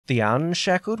The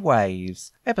Unshackled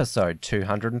Waves, episode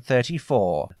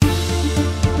 234.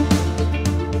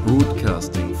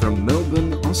 Broadcasting from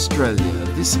Melbourne, Australia,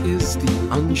 this is The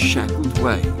Unshackled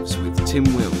Waves with Tim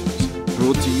Wills,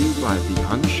 brought to you by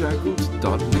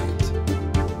theunshackled.net.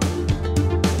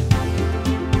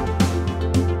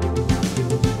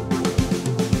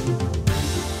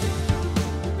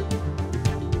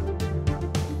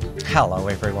 Hello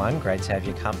everyone, great to have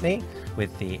your company.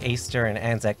 With the Easter and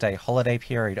Anzac Day holiday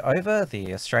period over,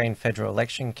 the Australian federal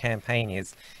election campaign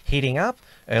is heating up.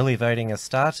 Early voting has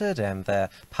started and the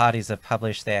parties have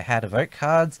published their how to vote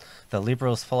cards. The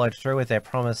Liberals followed through with their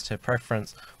promise to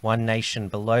preference one nation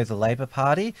below the Labor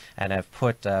Party and have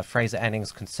put Fraser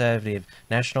Anning's Conservative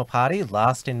National Party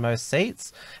last in most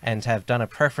seats and have done a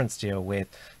preference deal with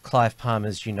Clive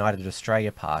Palmer's United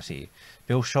Australia Party.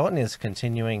 Bill Shorten is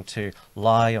continuing to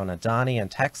lie on Adani and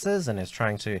taxes and is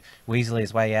trying to weasel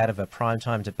his way out of a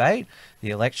primetime debate.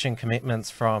 The election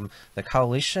commitments from the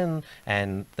coalition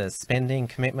and the spending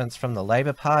commitments from the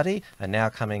Labor Party are now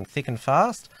coming thick and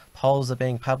fast. Polls are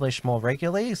being published more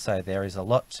regularly, so there is a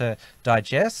lot to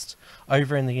digest.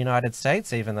 Over in the United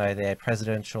States, even though their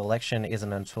presidential election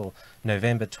isn't until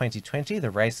November 2020,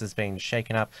 the race has been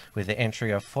shaken up with the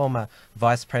entry of former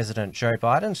Vice President Joe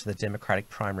Biden to the Democratic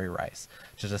primary race.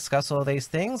 To discuss all these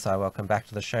things, I welcome back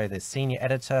to the show the senior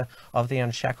editor of The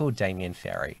Unshackled, Damien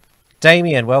Ferri.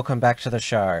 Damien, welcome back to the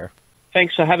show.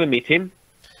 Thanks for having me, Tim.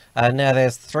 Now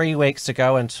there's 3 weeks to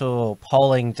go until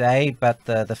polling day, but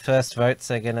the first votes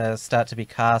are going to start to be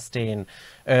cast in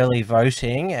early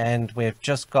voting, and we've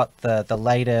just got the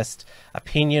latest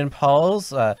opinion polls.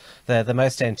 The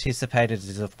most anticipated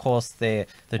is of course the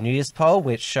News poll,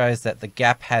 which shows that the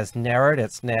gap has narrowed.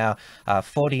 It's now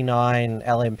 49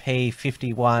 LNP,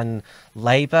 51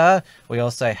 Labor. We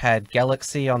also had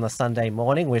Galaxy on the Sunday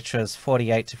morning, which was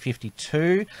 48 to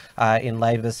 52 in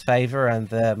Labor's favour, and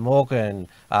the Morgan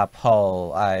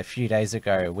poll a few days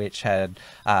ago, which had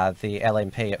the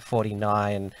LNP at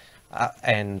 49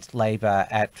 and Labor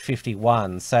at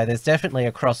 51. So there's definitely,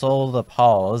 across all the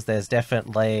polls, there's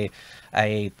definitely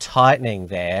a tightening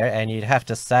there, and you'd have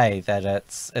to say that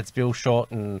it's Bill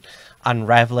Shorten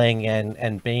unravelling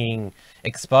and being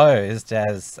exposed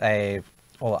as a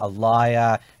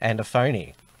liar and a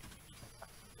phony.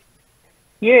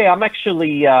 Yeah, I'm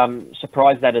actually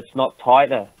surprised that it's not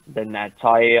tighter than that.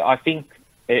 I think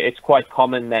it's quite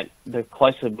common that the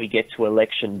closer we get to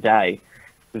election day,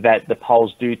 that the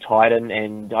polls do tighten,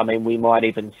 and I mean, we might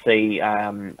even see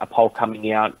a poll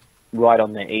coming out right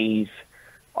on the eve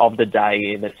of the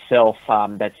day in itself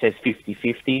that says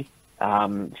 50-50.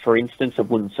 For instance, it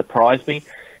wouldn't surprise me,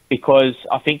 because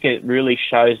I think it really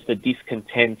shows the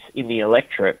discontent in the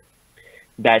electorate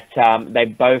that they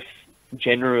both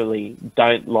generally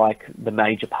don't like the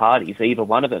major parties, either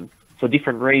one of them, for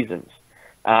different reasons.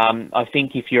 I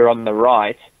think if you're on the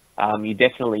right, you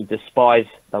definitely despise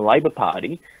the Labor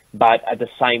Party, but at the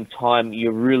same time,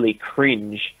 you really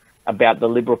cringe about the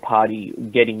Liberal Party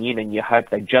getting in, and you hope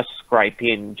they just scrape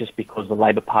in just because the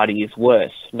Labor Party is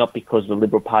worse, not because the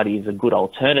Liberal Party is a good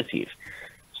alternative.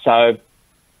 So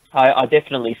I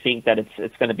definitely think that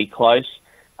it's going to be close,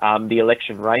 the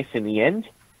election race in the end.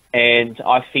 And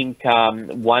I think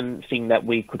one thing that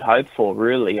we could hope for,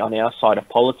 really, on our side of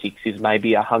politics is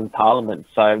maybe a hung parliament.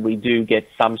 So we do get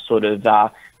some sort of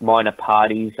minor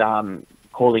parties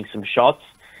calling some shots.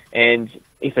 And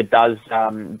if it does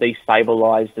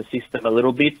destabilise the system a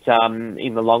little bit,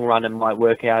 in the long run, it might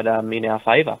work out in our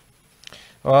favour.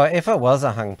 Well, if it was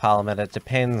a hung parliament, it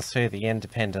depends who the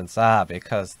independents are,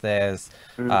 because there's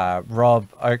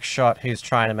Rob Oakeshott, who's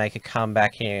trying to make a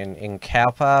comeback in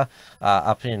Cowper,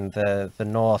 up in the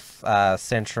north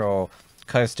central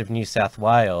coast of New South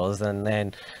Wales, and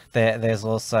then there's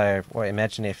also, well,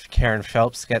 imagine if Karen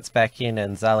Phelps gets back in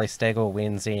and Zali Steggall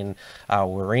wins in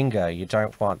Warringah. You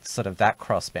don't want sort of that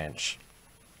crossbench.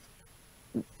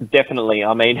 Definitely.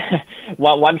 I mean,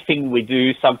 one thing we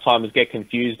do sometimes get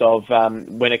confused of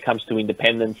when it comes to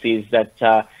independence is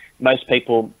that most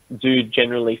people do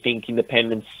generally think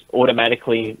independents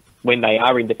automatically, when they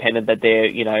are independent, that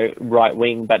they're, right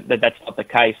wing, but that's not the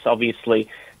case. Obviously,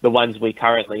 the ones we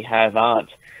currently have aren't.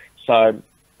 So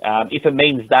if it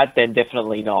means that, then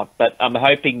definitely not. But I'm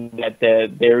hoping that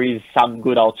there is some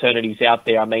good alternatives out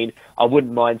there. I mean, I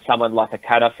wouldn't mind someone like a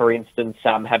Katter, for instance,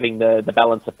 having the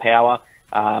balance of power,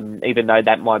 even though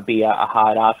that might be a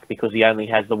hard ask because he only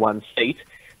has the one seat.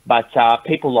 But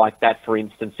people like that, for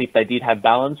instance, if they did have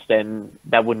balance, then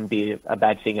that wouldn't be a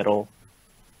bad thing at all.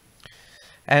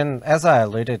 And as I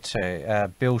alluded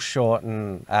to, Bill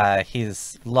Shorten,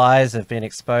 his lies have been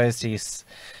exposed.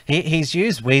 He's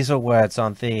used weasel words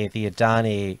on the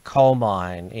Adani coal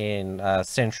mine in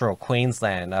central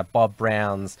Queensland. Bob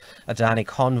Brown's Adani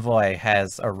convoy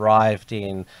has arrived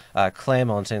in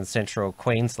Claremont in central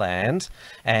Queensland,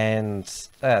 and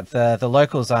the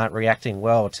locals aren't reacting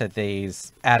well to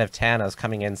these out-of-towners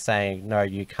coming in saying, no,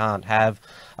 you can't have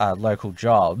local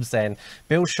jobs. And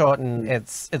Bill Shorten,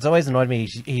 it's always annoyed me,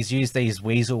 he's used these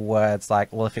weasel words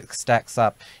like, well, if it stacks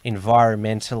up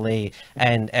environmentally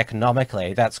and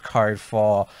economically, that's code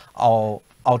for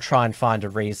I'll try and find a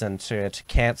reason to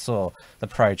cancel the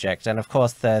project. And of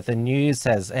course the news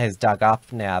has dug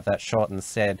up now that Shorten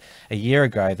said a year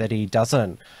ago that he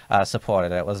doesn't support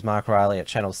it. It was Mark Riley at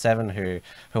Channel 7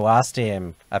 who asked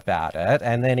him about it,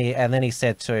 and then he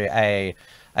said to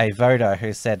a voter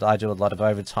who said, I do a lot of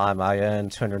overtime, I earn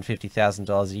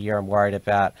 $250,000 a year, I'm worried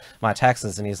about my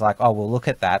taxes. And he's like, oh, well, look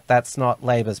at that. That's not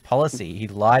Labor's policy. He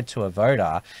lied to a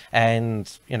voter.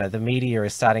 And, you know, the media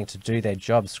is starting to do their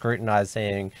job,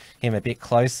 scrutinising him a bit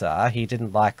closer. He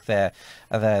didn't like the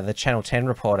Channel 10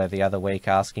 reporter the other week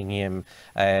asking him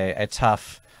a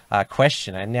tough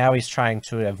question. And now he's trying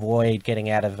to avoid getting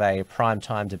out of a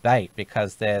primetime debate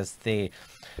because there's the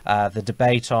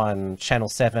debate on Channel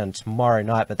 7 tomorrow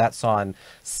night, but that's on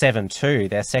 7-2,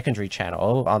 their secondary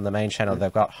channel. On the main channel,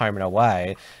 they've got Home and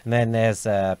Away. And then there's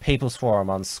a People's Forum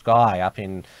on Sky up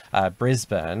in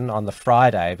Brisbane on the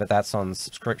Friday, but that's on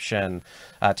subscription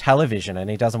television. And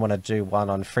he doesn't want to do one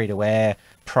on free-to-air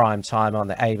prime time on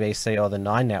the ABC or the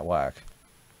 9 network.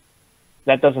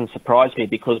 That doesn't surprise me,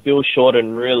 because Bill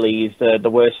Shorten really is the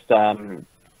worst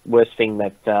thing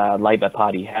that Labor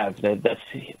Party have. That's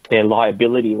their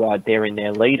liability right there in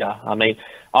their leader. I mean,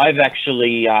 I've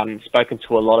actually spoken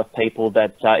to a lot of people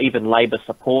that even Labor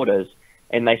supporters,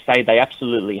 and they say they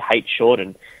absolutely hate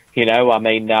Shorten. You know, I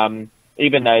mean,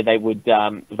 even though they would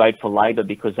vote for Labor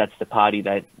because that's the party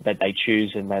that they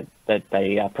choose and that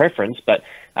they preference, but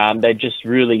they just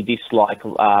really dislike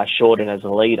Shorten as a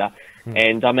leader.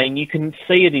 And, I mean, you can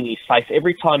see it in his face.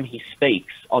 Every time he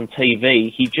speaks on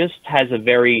TV, he just has a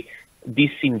very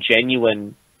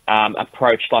disingenuous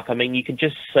approach. Like, I mean, you can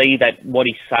just see that what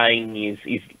he's saying is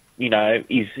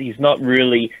he's not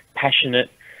really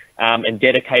passionate and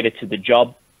dedicated to the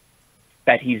job,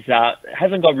 that he's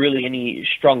hasn't got really any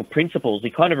strong principles.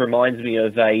 He kind of reminds me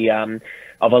of a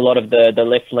lot of the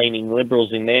left-leaning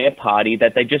Liberals in their party,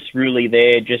 that they're just really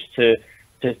there just to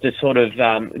sort of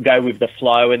go with the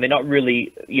flow, and they're not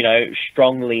really, you know,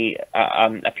 strongly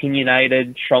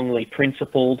opinionated, strongly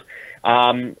principled.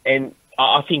 And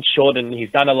I think Shorten,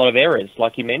 he's done a lot of errors,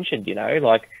 like you mentioned, you know,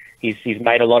 like he's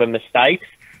made a lot of mistakes.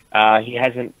 He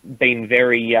hasn't been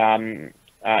very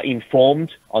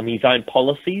informed on his own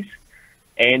policies.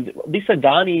 And this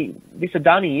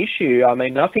Adani issue, I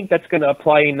mean, I think that's going to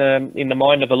play in the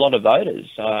mind of a lot of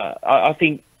voters. I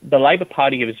think the Labor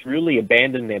Party has really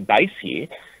abandoned their base here,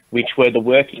 which were the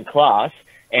working class,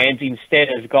 and instead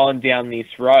has gone down this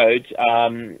road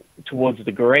towards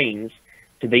the Greens,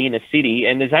 to the inner city.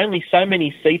 And there's only so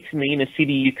many seats in the inner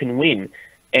city you can win.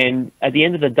 And at the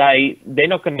end of the day, they're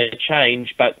not going to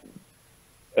change, but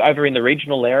over in the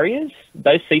regional areas,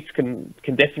 those seats can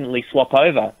definitely swap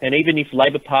over. And even if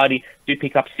Labor Party do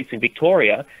pick up seats in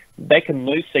Victoria, they can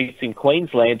lose seats in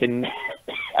Queensland, and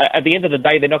at the end of the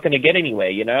day, they're not going to get anywhere,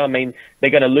 you know? I mean, they're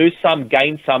going to lose some,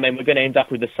 gain some, and we're going to end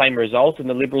up with the same result, and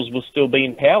the Liberals will still be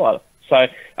in power. So,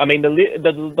 I mean,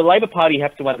 the Labor Party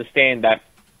have to understand that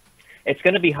it's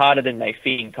going to be harder than they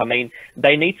think. I mean,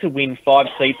 they need to win 5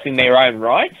 seats in their own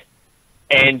right,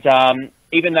 and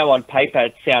even though on paper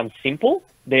it sounds simple,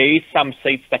 there is some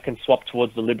seats that can swap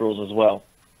towards the Liberals as well.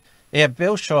 Yeah,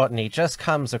 Bill Shorten, he just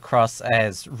comes across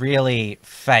as really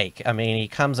fake. I mean, he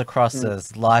comes across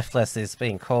as lifeless. He's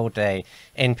being called a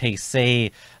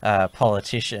NPC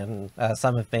politician.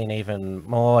 Some have been even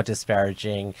more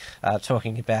disparaging,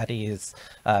 talking about his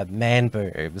man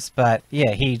boobs. But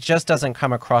yeah, he just doesn't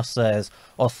come across as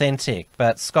authentic.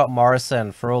 But Scott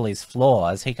Morrison, for all his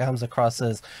flaws, he comes across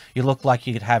as, you look like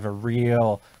you could have a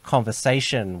real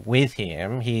conversation with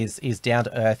him. He's down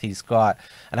to earth. He's got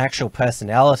an actual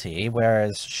personality,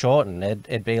 whereas Shorten,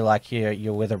 it'd be like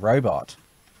you're with a robot.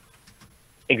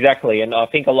 Exactly, and I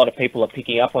think a lot of people are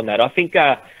picking up on that. I think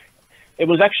it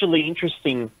was actually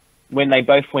interesting when they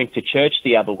both went to church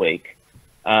the other week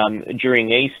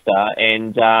during Easter,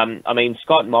 and I mean,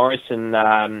 Scott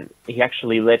Morrison, he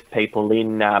actually let people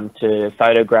in to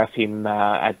photograph him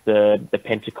at the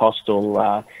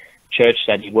Pentecostal church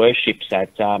that he worships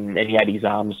at, and he had his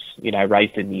arms, you know,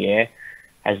 raised in the air,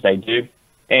 as they do.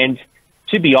 And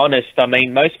to be honest, I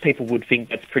mean, most people would think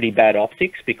that's pretty bad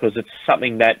optics because it's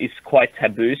something that is quite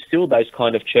taboo still, those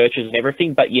kind of churches and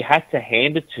everything, but you had to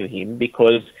hand it to him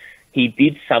because he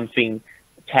did something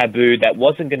taboo that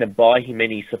wasn't going to buy him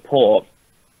any support,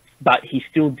 but he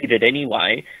still did it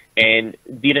anyway and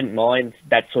didn't mind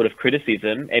that sort of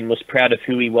criticism and was proud of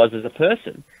who he was as a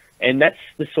person. And that's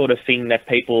the sort of thing that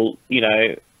people,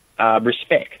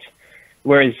 respect.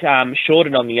 Whereas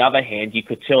Shorten, on the other hand, you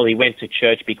could tell he went to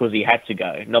church because he had to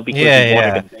go, not because he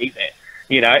wanted to be there.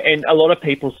 And a lot of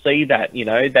people see that,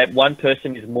 that one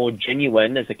person is more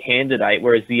genuine as a candidate,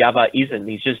 whereas the other isn't.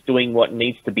 He's just doing what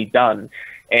needs to be done.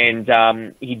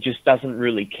 And he just doesn't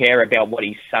really care about what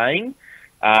he's saying.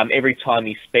 Every time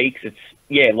he speaks, it's,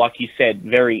 like you said,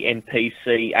 very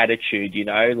NPC attitude,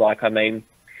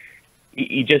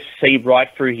 you just see right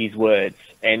through his words.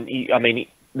 And,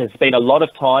 there's been a lot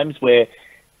of times where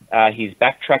he's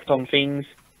backtracked on things.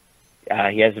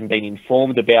 He hasn't been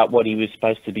informed about what he was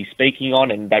supposed to be speaking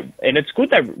on. And it's good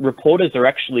that reporters are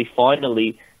actually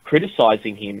finally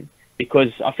criticising him,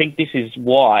 because I think this is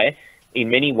why, in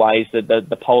many ways,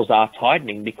 the polls are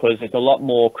tightening, because there's a lot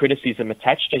more criticism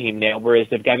attached to him now, whereas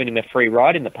they've given him a free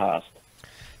ride in the past.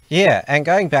 Yeah, and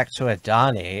going back to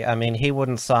Adani, I mean, he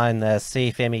wouldn't sign the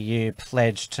CFMEU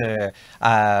pledge to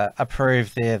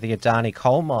approve the Adani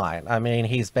coal mine. I mean,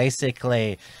 he's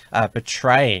basically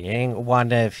betraying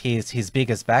one of his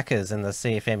biggest backers in the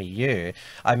CFMEU.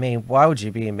 I mean, why would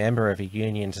you be a member of a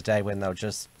union today when they'll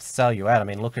just sell you out? I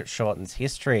mean, look at Shorten's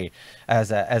history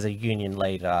as a union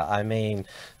leader. I mean,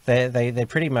 they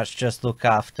pretty much just look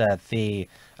after the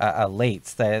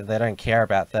elites. They don't care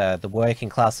about the working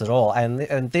class at all.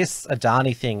 And this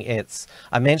Adani thing,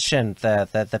 I mentioned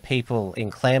the people in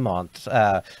Claremont,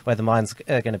 where the mine's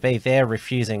going to be, they're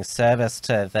refusing service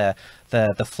to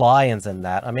the fly-ins and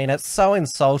that. I mean, it's so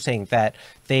insulting that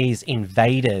these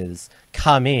invaders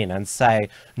come in and say,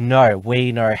 no,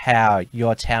 we know how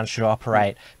your town should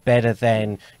operate better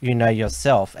than you know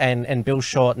yourself. And Bill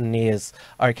Shorten is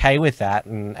okay with that,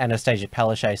 and Anastasia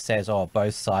Palaszczuk says,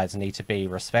 both sides need to be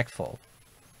respectful.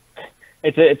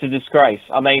 It's a disgrace.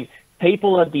 I mean,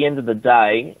 people at the end of the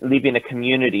day live in a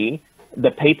community.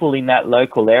 The people in that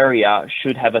local area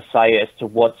should have a say as to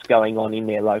what's going on in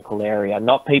their local area,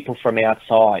 not people from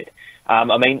outside.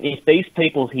 I mean, if these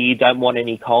people here don't want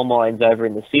any coal mines over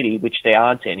in the city, which there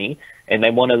aren't any, and they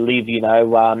want to live,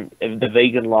 the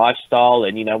vegan lifestyle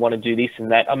and, want to do this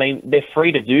and that, I mean, they're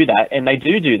free to do that, and they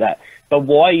do that. But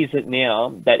why is it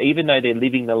now that even though they're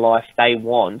living the life they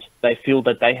want, they feel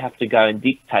that they have to go and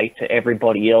dictate to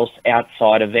everybody else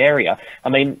outside of area? I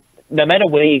mean, no matter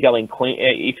where you go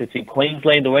if it's in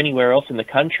Queensland or anywhere else in the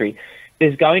country,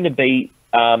 there's going to be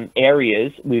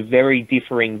areas with very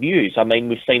differing views. I mean,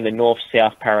 we've seen the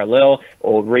north-south parallel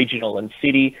or regional and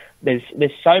city. There's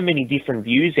so many different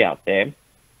views out there.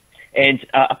 And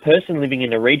a person living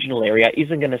in a regional area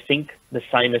isn't going to think the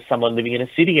same as someone living in a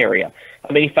city area.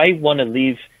 I mean, if they want to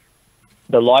live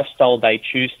the lifestyle they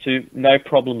choose to, no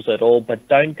problems at all, but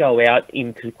don't go out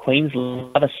into Queensland,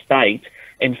 another state,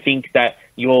 and think that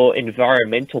your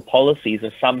environmental policies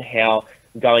are somehow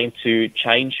going to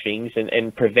change things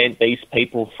and prevent these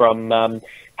people from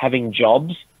having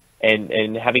jobs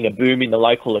and having a boom in the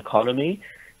local economy.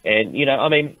 And, I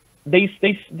mean, this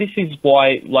is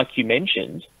why, like you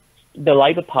mentioned, the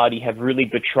Labor Party have really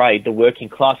betrayed the working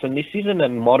class, and this isn't a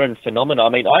modern phenomenon. I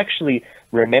mean, I actually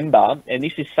remember, and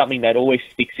this is something that always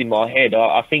sticks in my head,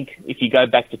 I think if you go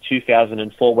back to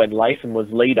 2004 when Latham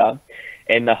was leader,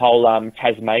 and the whole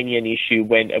Tasmanian issue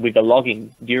with the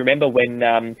logging. Do you remember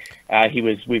when he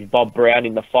was with Bob Brown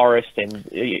in the forest and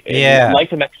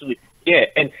Latham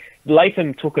and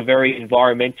Latham took a very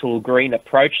environmental green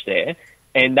approach there,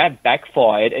 and that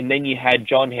backfired. And then you had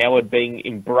John Howard being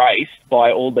embraced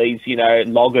by all these,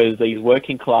 loggers, these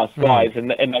working class guys, and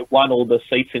they won all the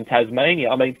seats in Tasmania.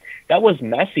 I mean, that was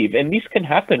massive, and this can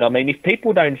happen. I mean, if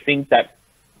people don't think that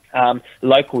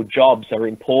local jobs are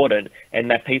important and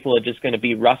that people are just going to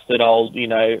be rusted old,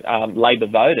 Labor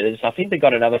voters, I think they've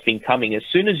got another thing coming. As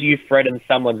soon as you threaten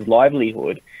someone's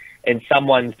livelihood and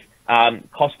someone's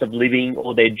cost of living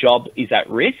or their job is at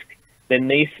risk, then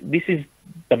this is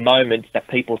the moment that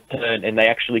people turn and they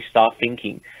actually start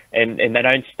thinking and they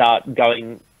don't start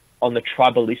going on the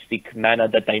tribalistic manner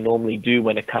that they normally do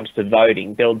when it comes to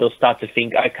voting. They'll start to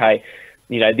think, okay,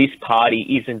 this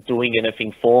party isn't doing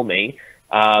anything for me.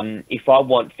 If I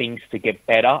want things to get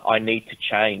better, I need to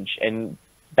change, and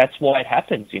that's why it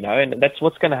happens, and that's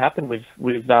what's going to happen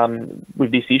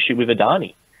with this issue with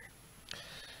Adani.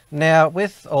 Now,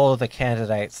 with all the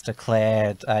candidates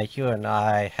declared, you and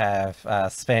I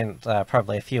have spent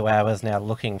probably a few hours now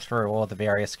looking through all the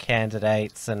various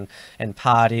candidates and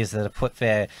parties that have put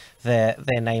their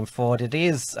name forward. It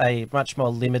is a much more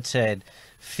limited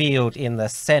field in the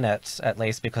Senate, at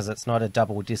least because it's not a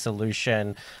double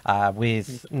dissolution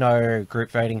with no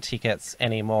group voting tickets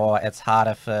anymore. It's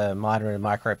harder for minor and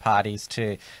micro parties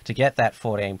to get that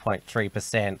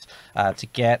 14.3% to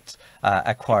get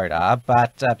a quota.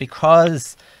 But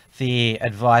because the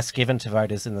advice given to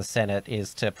voters in the Senate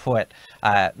is to put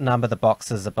number the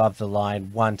boxes above the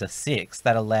line 1 to 6,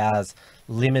 that allows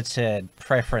limited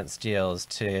preference deals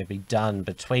to be done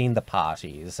between the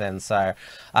parties. And so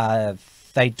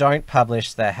they don't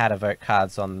publish the how to vote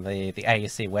cards on the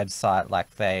AEC website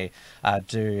like they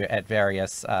do at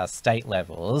various state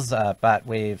levels, but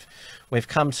we've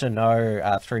come to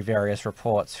know through various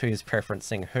reports who's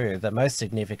preferencing who. The most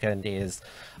significant is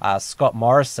Scott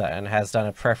Morrison has done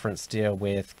a preference deal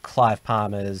with Clive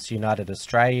Palmer's United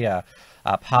Australia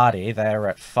party. They're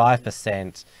at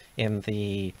 5% in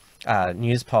the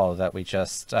news poll that we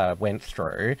just went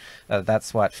through.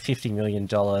 That's what $50 million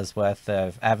worth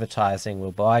of advertising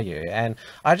will buy you. And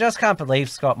I just can't believe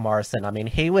Scott Morrison. I mean,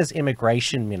 he was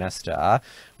immigration minister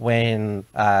when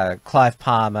Clive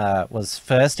Palmer was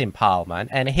first in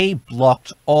Parliament, and he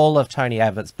blocked all of Tony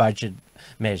Abbott's budget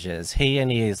measures. He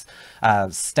and his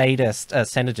statist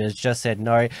senators just said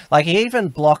no. Like, he even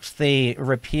blocked the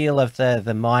repeal of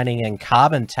the mining and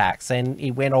carbon tax, and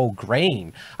he went all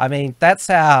green. I mean, that's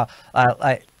how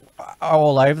like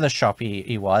all over the shop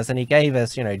he was. And he gave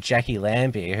us, you know, Jackie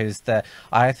Lambie, who's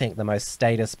I think the most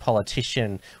statist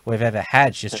politician we've ever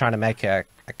had. She's trying to make a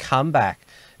comeback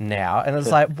now, and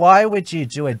it's like, why would you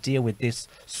do a deal with this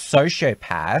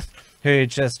sociopath who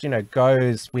just, you know,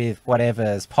 goes with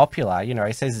whatever's popular? You know,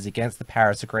 he says he's against the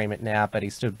Paris Agreement now, but he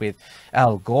stood with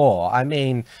Al Gore. I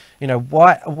mean, you know,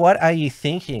 what are you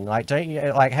thinking? Like,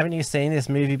 haven't you seen this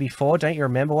movie before? Don't you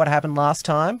remember what happened last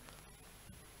time?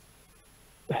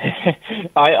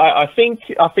 I think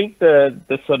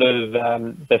the sort of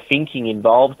the thinking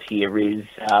involved here is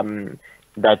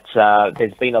that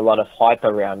there's been a lot of hype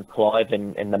around Clive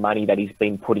and the money that he's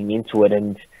been putting into it,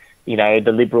 and you know,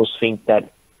 the Liberals think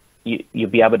that you'll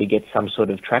be able to get some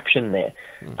sort of traction there.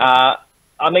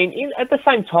 I mean, at the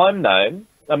same time, though,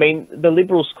 I mean, the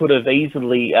Liberals could have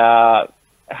easily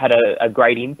had a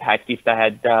great impact if they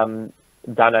had done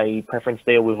a preference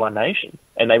deal with One Nation,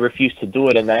 and they refused to do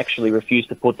it, and they actually refused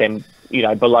to put them, you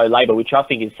know, below Labor, which I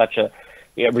think is such a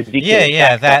ridiculous.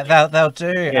 Yeah, they'll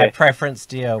do a preference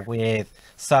deal with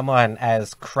someone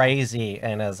as crazy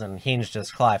and as unhinged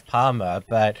as Clive Palmer,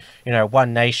 but you know,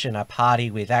 One Nation, a party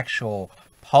with actual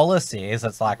policies,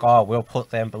 it's like, oh, we'll put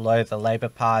them below the Labor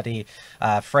Party.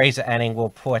 Fraser Anning will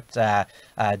put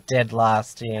dead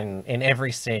last in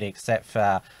every seat except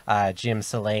for Jim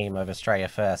Salim of Australia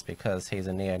First, because he's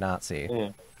a neo-Nazi. Yeah.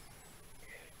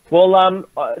 Well,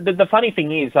 the funny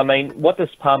thing is, I mean, what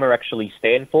does Palmer actually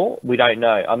stand for? We don't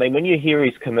know. I mean, when you hear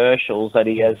his commercials that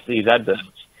he has, his adverts,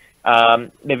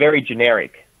 they're very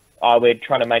generic. Oh, we're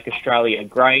trying to make Australia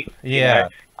great. Yeah.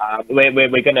 You know,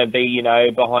 we're going to be, you know,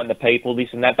 behind the people, this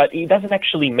and that. But he doesn't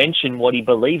actually mention what he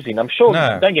beliees in. I'm sure,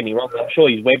 don't get me wrong, I'm sure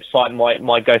his website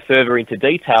might go further into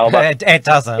detail. But it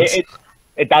doesn't.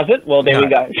 It doesn't? Well, there we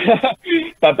go.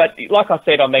 But like I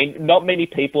said, I mean, not many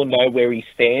people know where he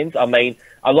stands. I mean,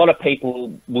 a lot of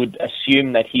people would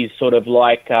assume that he's sort of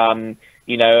like,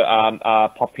 you know,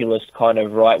 populist kind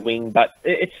of right wing, but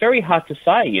it's very hard to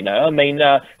say, you know. I mean,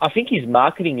 I think he's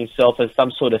marketing himself as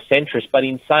some sort of centrist, but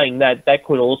in saying that, that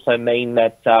could also mean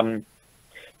that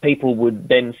people would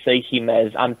then see him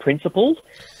as unprincipled,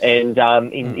 and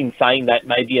in saying that,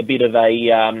 maybe a bit of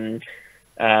a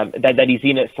that he's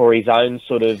in it for his own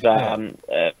sort of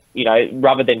you know,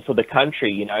 rather than for the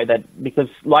country, you know, that because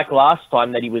like last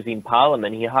time that he was in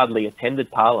Parliament, he hardly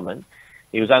attended Parliament.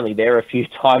 He was only there a few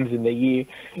times in the year.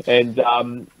 And,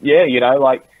 yeah, you know,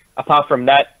 like, apart from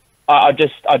that, I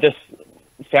just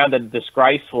found it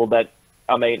disgraceful that,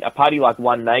 I mean, a party like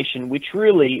One Nation, which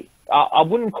really, I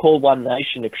wouldn't call One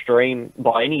Nation extreme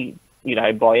by any, you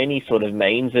know, by any sort of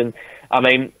means. And, I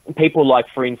mean, people like,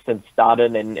 for instance,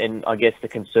 Dutton and I guess the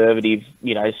Conservative,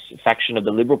 you know, faction of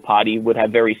the Liberal Party would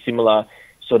have very similar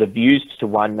sort of views to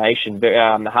One Nation,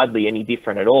 hardly any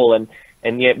different at all.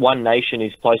 And yet One Nation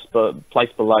is placed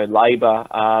below Labor.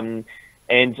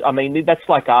 And, I mean, that's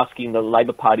like asking the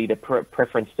Labor Party to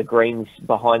preference the Greens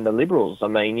behind the Liberals. I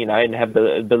mean, you know, and have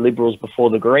the Liberals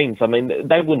before the Greens. I mean,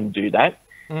 they wouldn't do that.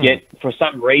 Yet, for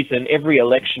some reason, every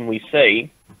election we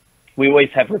see, we always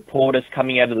have reporters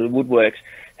coming out of the woodworks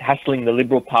hassling the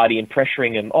Liberal Party and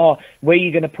pressuring them. Oh, where are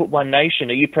you going to put One Nation?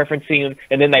 Are you preferencing them?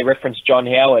 And then they reference John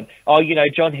Howard. Oh, you know,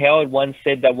 John Howard once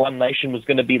said that One Nation was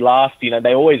going to be last. You know,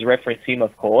 they always reference him,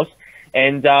 of course.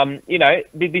 And, you know,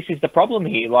 this is the problem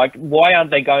here. Like, why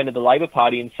aren't they going to the Labor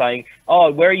Party and saying,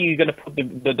 oh, where are you going to put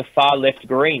the far left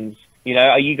Greens? You know,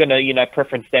 are you going to, you know,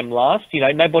 preference them last? You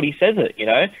know, nobody says it, you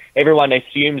know. Everyone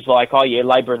assumes like, oh, yeah,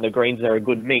 Labor and the Greens are a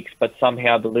good mix, but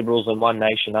somehow the Liberals and One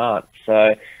Nation aren't.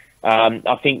 So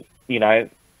I think, you know,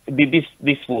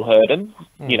 this will hurt them.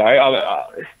 You know,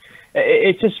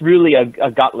 it's just really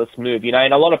a gutless move, you know,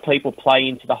 and a lot of people play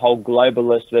into the whole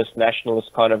globalist versus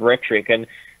nationalist kind of rhetoric. And,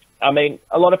 I mean,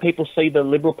 a lot of people see the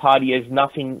Liberal Party as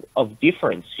nothing of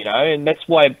difference, you know, and that's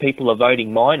why people are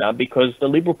voting minor, because the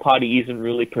Liberal Party isn't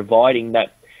really providing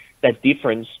that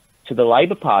difference to the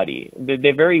Labor Party.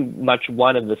 They're very much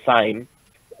one and the same.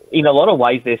 In a lot of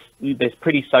ways, there's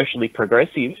pretty socially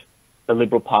progressive, the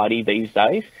Liberal Party these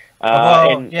days.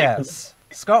 Yes.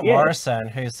 Scott Morrison,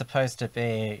 who's supposed to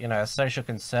be, you know, a social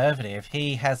conservative,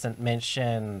 he hasn't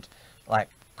mentioned, like,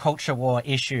 culture war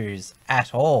issues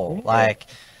at all. Yeah. Like...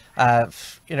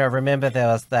 you know, remember there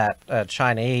was that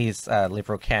Chinese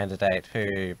Liberal candidate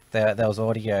who there was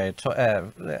audio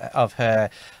of her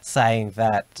saying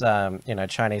that, you know,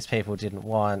 Chinese people didn't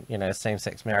want, you know,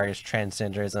 same-sex marriage,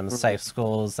 transgenderism, safe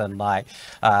schools, and like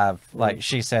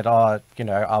she said, oh, you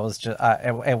know, I was just,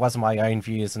 it wasn't my own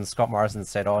views, and Scott Morrison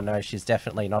said, oh no, she's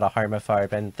definitely not a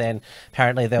homophobe. And then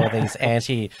apparently there were these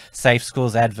anti-safe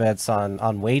schools adverts on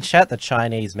WeChat, the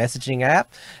Chinese messaging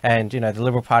app, and, you know, the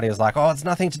Liberal Party was like, oh, it's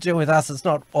nothing to do with us, it's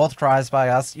not authorized by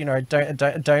us, you know,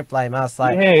 don't blame us.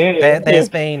 Like, there's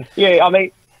been... Yeah, I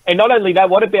mean, and not only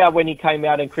that, what about when he came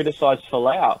out and criticised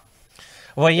Falau?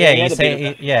 Well,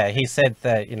 yeah, he said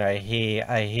that, you know, he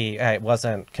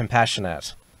wasn't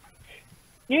compassionate.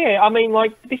 Yeah, I mean,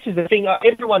 like, this is the thing.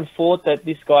 Everyone thought that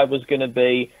this guy was going to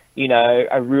be, you know,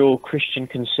 a real Christian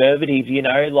conservative, you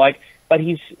know, like, but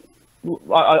he's,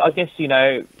 I guess, you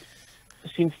know,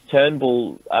 since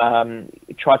Turnbull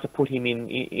tried to put him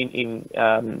in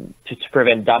to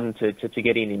prevent Dunn to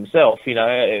get in himself, you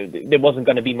know, there wasn't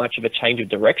going to be much of a change of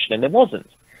direction, and there wasn't.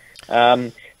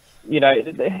 You know,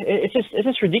 it's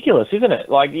just ridiculous, isn't it?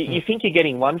 Like, you think you're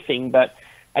getting one thing, but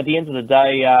at the end of the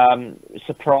day,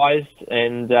 surprised,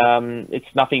 and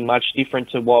it's nothing much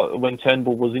different to when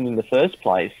Turnbull was in the first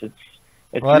place. It's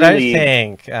well, really... I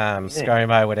don't think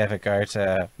ScoMo would ever go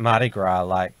to Mardi Gras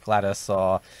like Gladys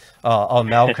or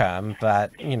Malcolm,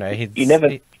 but, you know, you never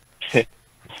know,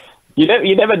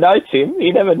 Tim.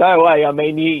 You never know, eh? I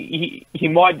mean, he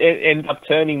might end up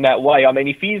turning that way. I mean,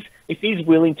 if he's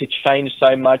willing to change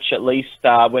so much, at least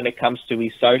when it comes to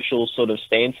his social sort of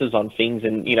stances on things,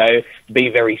 and, you know, be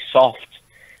very soft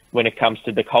when it comes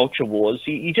to the culture wars,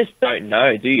 you just don't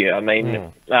know, do you? I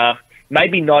mean,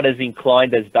 maybe not as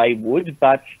inclined as they would,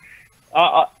 but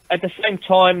at the same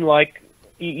time, like,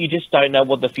 you just don't know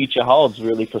what the future holds,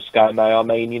 really, for ScoMo. I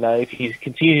mean, you know, if he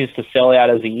continues to sell out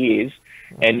as he is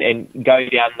and go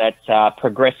down that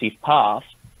progressive path,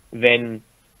 then,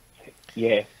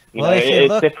 yeah,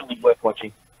 it's definitely worth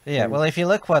watching. Yeah, well, if you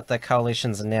look what the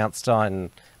coalition's announced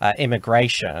on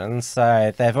immigration,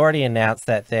 so they've already announced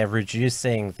that they're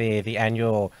reducing the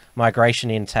annual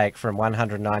migration intake from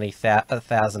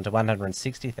 190,000 to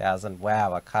 160,000.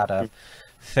 Wow, a cut of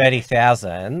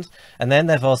 30,000. And then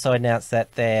they've also announced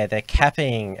that they're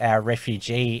capping our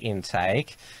refugee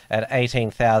intake at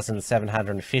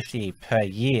 18,750 per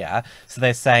year. So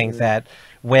they're saying that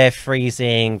we're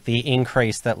freezing the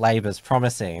increase that Labor's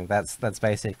promising. That's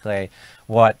basically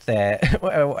what their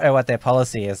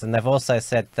policy is. And they've also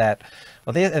said that,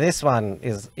 well, this one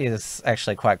is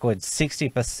actually quite good.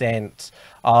 60%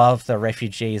 of the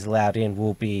refugees allowed in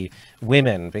will be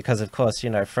women, because of course, you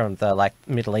know, from the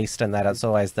Middle East and that, it's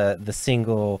always the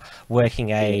single working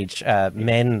age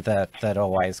men that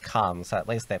always come. So at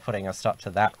least they're putting a stop to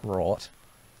that rot.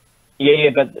 Yeah,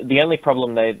 but the only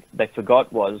problem they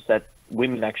forgot was that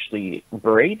women actually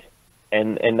breed,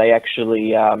 and they actually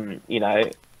you know,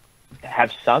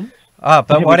 have sons. Oh,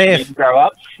 but what if grow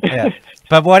up? Yeah,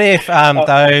 but what if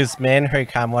those men who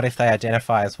come, what if they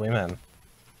identify as women?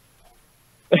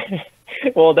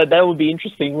 Well, that would be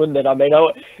interesting, wouldn't it? I mean,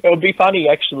 it would be funny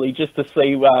actually just to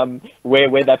see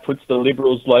where that puts the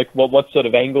Liberals. Like, what sort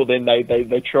of angle then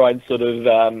they try and sort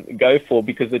of go for,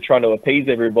 because they're trying to appease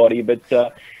everybody. But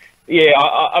yeah,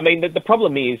 I mean, the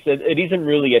problem is that it isn't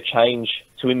really a change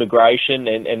to immigration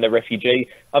and the refugee.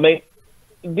 I mean,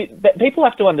 people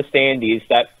have to understand is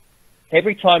that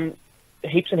every time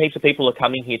heaps and heaps of people are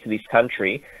coming here to this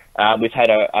country, We've had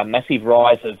a massive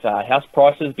rise of house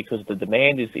prices because the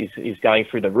demand is going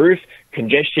through the roof,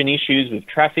 congestion issues with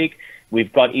traffic.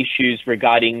 We've got issues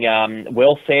regarding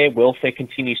welfare. Welfare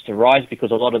continues to rise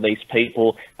because a lot of these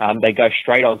people, they go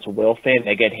straight onto welfare and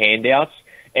they get handouts.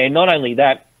 And not only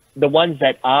that, the ones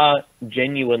that are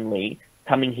genuinely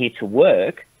coming here to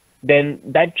work, then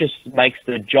that just makes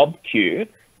the job queue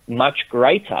much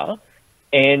greater.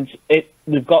 And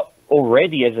we've got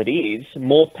already, as it is,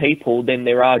 more people than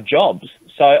there are jobs.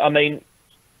 So, I mean,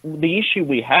 the issue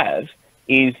we have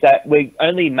is that we're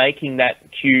only making that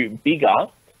queue bigger,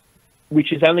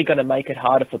 which is only going to make it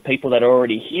harder for people that are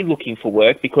already here looking for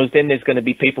work, because then there's going to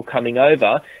be people coming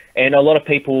over, and a lot of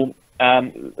people,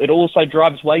 it also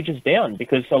drives wages down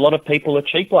because a lot of people are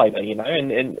cheap labour, you know,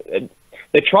 and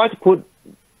they try to put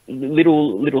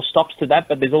little stops to that,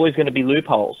 but there's always going to be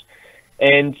loopholes.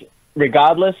 And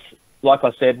regardless, like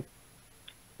I said,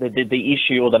 the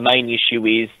issue, or the main issue,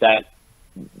 is that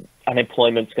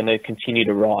unemployment's going to continue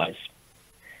to rise.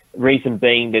 Reason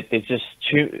being that there's just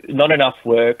not enough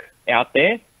work out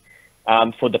there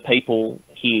for the people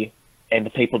here and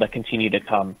the people that continue to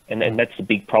come. And that's the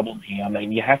big problem here. I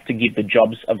mean, you have to give the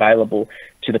jobs available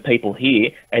to the people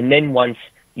here, and then once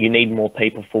you need more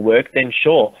people for work, then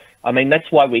sure. I mean,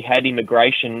 that's why we had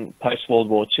immigration post-World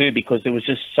War II, because there was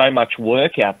just so much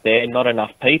work out there and not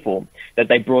enough people, that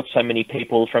they brought so many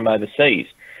people from overseas.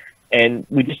 And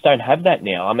we just don't have that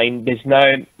now. I mean, there's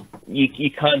no... You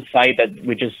can't say that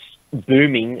we're just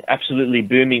booming, absolutely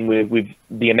booming with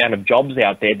the amount of jobs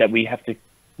out there, that we have to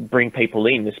bring people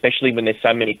in, especially when there's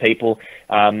so many people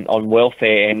on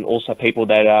welfare, and also people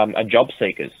that are job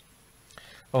seekers.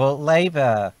 Well,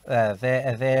 Labor,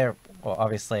 well,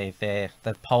 obviously the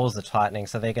polls are tightening,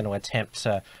 so they're going to attempt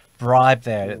to bribe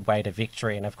their way to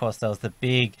victory. And of course, there was the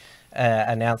big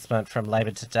announcement from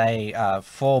Labor today,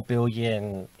 $4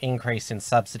 billion increase in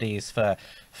subsidies for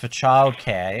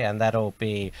childcare, and that'll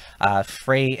be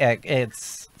free.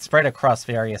 It's spread across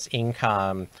various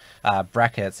income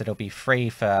brackets. It'll be free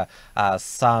for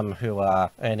some who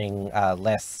are earning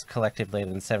less collectively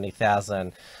than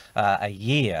 $70,000 a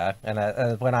year.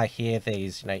 And when I hear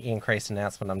these, increased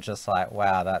announcement, I'm just like,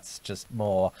 wow, that's just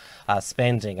more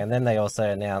spending. And then they also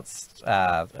announced,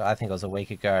 I think it was a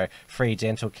week ago, free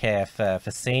dental care for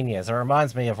seniors. It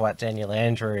reminds me of what Daniel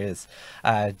Andrews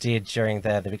did during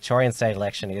the Victorian state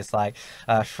election. He was like,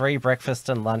 free breakfast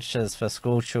and lunches for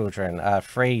school children,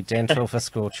 free dental for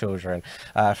school children,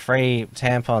 free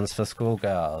tampons for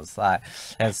schoolgirls. Like,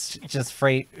 it's just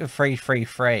free.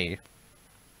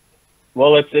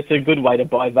 Well, it's a good way to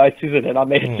buy votes, isn't it? I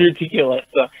mean, it's ridiculous.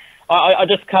 I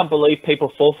just can't believe people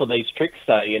fall for these tricks,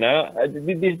 though,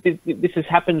 This has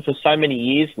happened for so many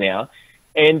years now,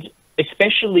 and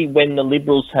especially when the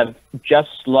Liberals have just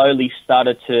slowly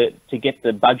started to get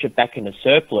the budget back in a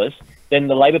surplus, then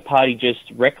the Labor Party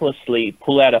just recklessly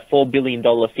pull out a $4 billion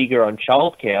figure on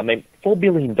childcare. I mean, $4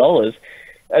 billion.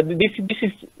 This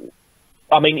is,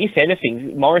 I mean, if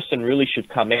anything, Morrison really should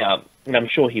come out, and I'm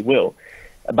sure he will.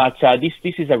 But this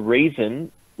is a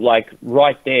reason, like,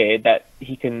 right there, that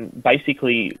he can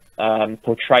basically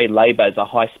portray Labor as a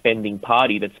high-spending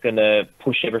party that's going to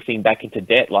push everything back into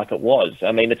debt like it was.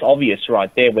 I mean, it's obvious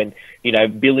right there when,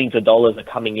 billions of dollars are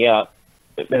coming out.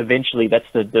 Eventually, that's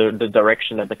the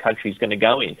direction that the country's going to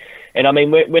go in. And, I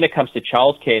mean, when it comes to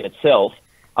childcare in itself,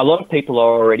 a lot of people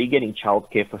are already getting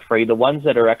childcare for free. The ones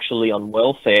that are actually on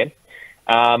welfare...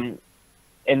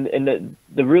 And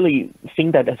the really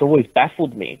thing that has always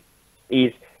baffled me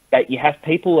is that you have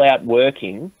people out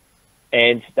working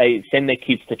and they send their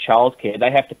kids to childcare.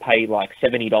 They have to pay like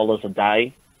 $70 a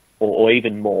day or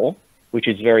even more, which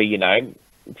is very,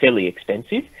 fairly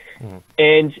expensive.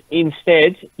 And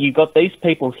instead, you've got these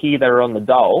people here that are on the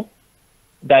dole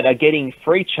that are getting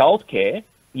free childcare,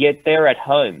 yet they're at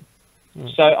home.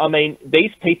 So, I mean,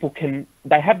 these people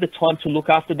they have the time to look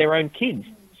after their own kids.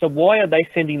 So why are they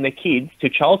sending their kids to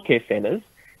childcare centres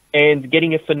and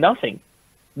getting it for nothing?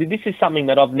 This is something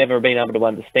that I've never been able to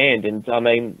understand. And, I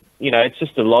mean, it's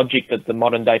just the logic that the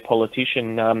modern-day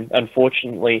politician,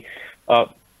 unfortunately,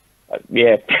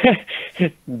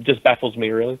 just baffles me,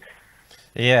 really.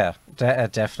 Yeah,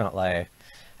 definitely.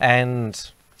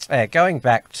 And going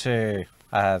back to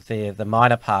the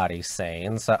minor party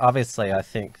scene, so obviously I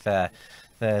think the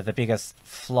biggest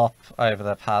flop over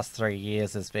the past 3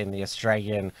 years has been the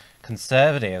Australian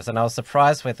Conservatives, and I was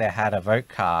surprised when they had a vote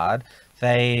card.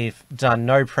 They've done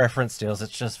no preference deals.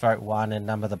 It's just vote one and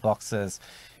number the boxes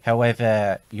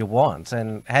however you want.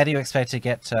 And how do you expect to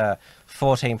get to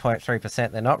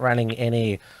 14.3%? They're not running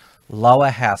any lower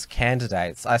house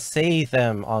candidates. I see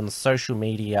them on social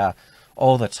media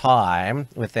all the time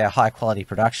with their high quality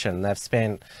production. They've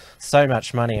spent so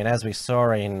much money, and as we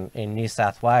saw in New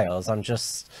South Wales, I'm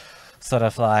just sort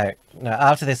of like, you know,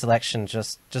 after this election,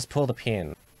 just pull the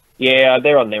pin. Yeah,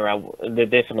 they're on their they're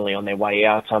definitely on their way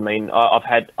out. I mean, I've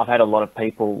had a lot of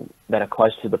people that are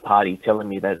close to the party telling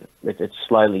me that it's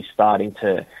slowly starting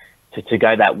to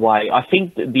go that way. I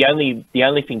think the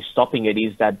only thing stopping it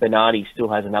is that Bernardi still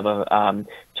has another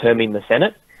term in the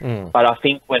Senate. But I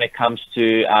think when it comes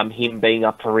to him being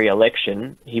up for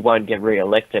re-election, he won't get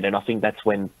re-elected, and I think that's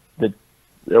when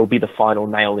it'll be the final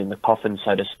nail in the coffin,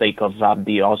 so to speak, of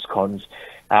the Auscons.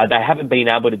 They haven't been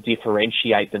able to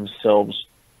differentiate themselves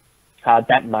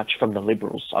that much from the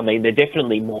Liberals. I mean, they're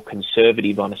definitely more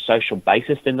conservative on a social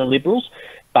basis than the Liberals,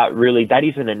 but really that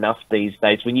isn't enough these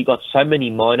days. When you've got so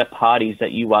many minor parties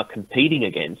that you are competing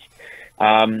against,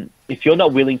 if you're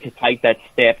not willing to take that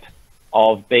step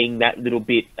of being that little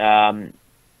bit,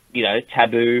 you know,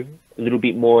 taboo, a little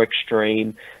bit more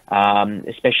extreme,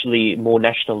 especially more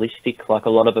nationalistic, like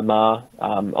a lot of them are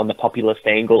on the populist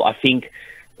angle, I think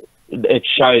it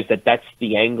shows that that's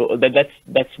the angle, that's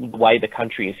the way the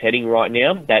country is heading right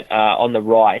now, that on the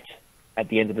right, at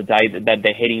the end of the day, that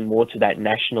they're heading more to that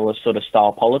nationalist sort of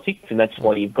style politics, and that's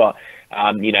why you've got,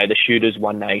 you know, the Shooters,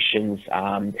 One Nations,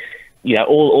 you know,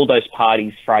 all those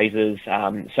parties, phrases,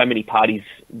 so many parties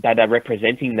that are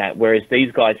representing that, whereas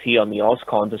these guys here on the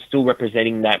Auscons are still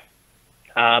representing that,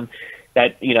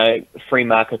 that, you know, free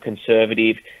market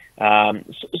conservative.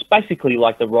 It's basically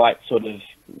like the right sort of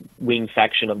wing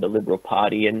faction of the Liberal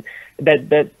Party, and that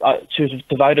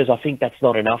to voters, I think that's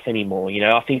not enough anymore. You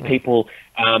know, I think people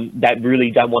that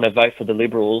really don't want to vote for the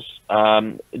Liberals,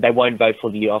 they won't vote for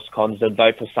the Auscons. They'll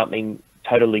vote for something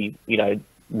totally, you know,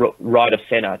 right of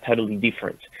centre, totally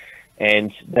different,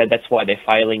 and that's why they're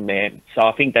failing there. So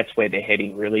I think that's where they're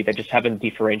heading. Really, they just haven't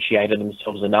differentiated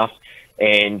themselves enough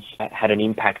and had an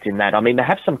impact in that. I mean, they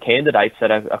have some candidates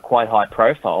that are quite high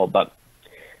profile, but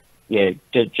yeah,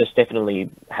 just definitely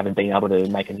haven't been able to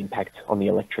make an impact on the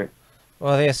electorate.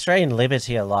 Well, the Australian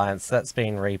Liberty Alliance, that's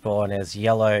been reborn as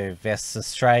Yellow Vests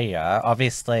Australia.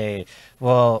 Obviously,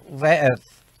 well,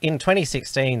 in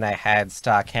 2016, they had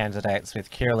star candidates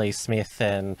with Kirley Smith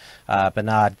and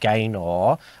Bernard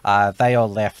Gaynor. They all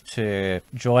left to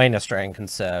join Australian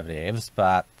Conservatives,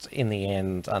 but in the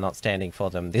end are not standing for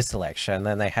them this election.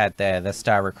 Then they had their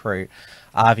star recruit,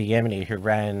 Avi Yemeni, who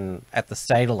ran at the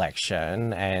state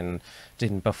election and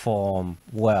didn't perform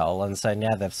well. And so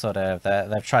now they've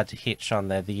they've tried to hitch on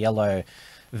the Yellow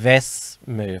Vests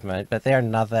movement, but they're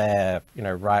another, you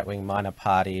know, right-wing minor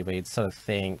party where you'd sort of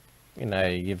think, you know,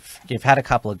 you've had a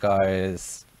couple of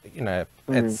goes, you know,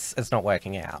 it's not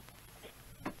working out.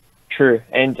 True,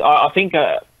 and I think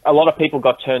a lot of people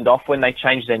got turned off when they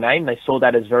changed their name. They saw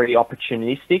that as very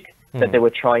opportunistic, that they were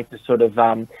trying to sort of,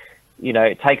 you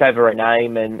know, take over a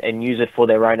name and use it for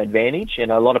their own advantage, and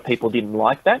a lot of people didn't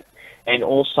like that. And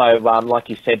also, like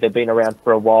you said, they've been around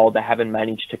for a while. They haven't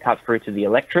managed to cut through to the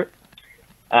electorate.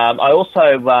 I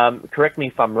also, correct me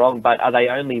if I'm wrong, but are they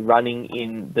only running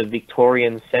in the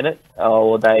Victorian Senate,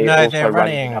 or are they also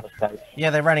running in other states? Yeah,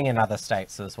 they're running in other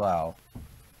states as well.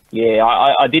 Yeah,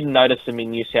 I didn't notice them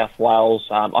in New South Wales.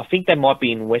 I think they might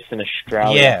be in Western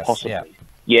Australia, possibly.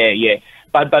 Yeah.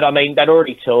 But I mean, that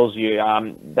already tells you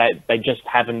that they just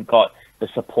haven't got the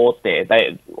support there.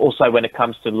 They also, when it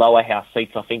comes to lower house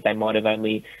seats, I think they might have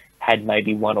only had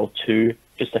maybe one or two,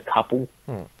 just a couple.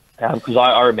 Because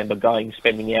I remember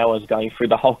spending hours going through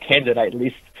the whole candidate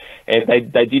list,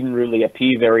 and they didn't really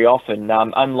appear very often.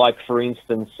 Unlike, for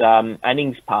instance,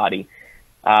 Anning's party,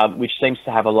 which seems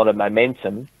to have a lot of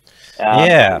momentum.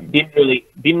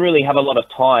 Didn't really have a lot of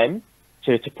time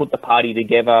to put the party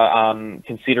together,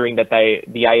 considering that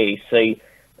the AEC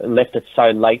left it so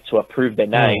late to approve their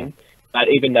name. But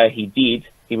even though he did,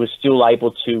 he was still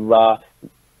able to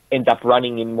end up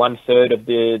running in 1/3 of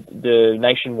the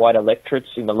nationwide electorates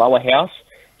in the lower house.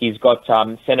 He's got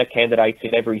Senate candidates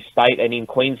in every state, and in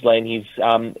Queensland he's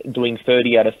doing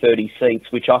 30 out of 30 seats,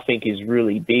 which I think is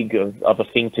really big of a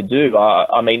thing to do.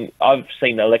 I mean, I've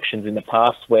seen elections in the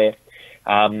past where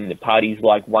parties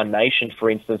like One Nation, for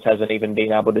instance, hasn't even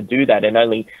been able to do that, and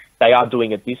only they are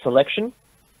doing it this election.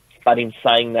 But in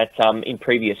saying that, in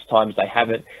previous times they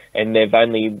haven't, and they've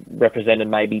only represented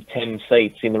maybe 10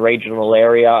 seats in the regional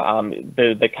area.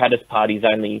 The Caddis Party's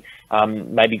only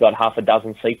maybe got half a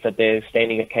dozen seats that they're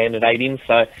standing a candidate in.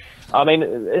 So, I mean,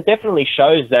 it definitely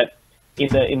shows that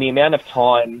in the amount of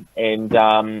time and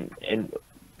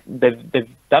they've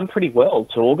done pretty well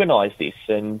to organise this,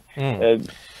 and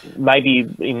maybe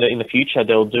in the future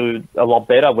they'll do a lot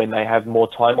better when they have more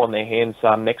time on their hands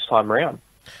next time around.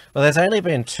 Well, there's only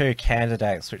been two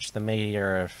candidates which the media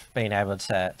have been able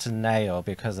to nail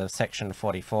because of Section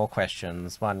 44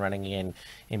 questions. One running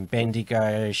in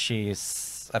Bendigo,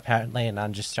 she's apparently an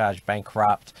undischarged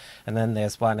bankrupt, and then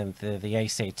there's one in the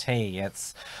ACT.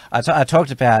 I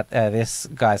talked about this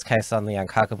guy's case on the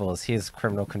Uncockables. His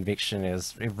criminal conviction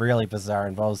is really bizarre,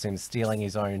 involves him stealing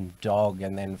his own dog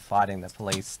and then fighting the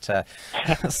police to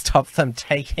stop them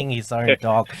taking his own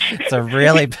dog. It's a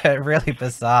really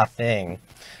bizarre thing.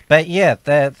 But yeah,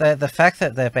 the fact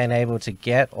that they've been able to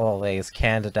get all these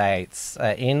candidates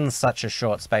in such a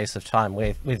short space of time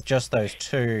with just those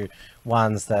two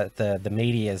ones that the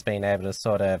media has been able to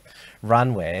sort of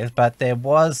run with. But there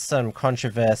was some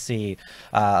controversy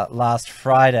last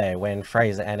Friday when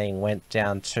Fraser Anning went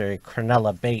down to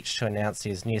Cronulla Beach to announce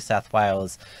his New South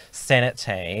Wales Senate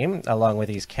team, along with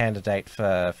his candidate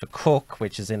for Cook,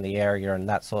 which is in the area, and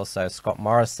that's also Scott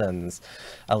Morrison's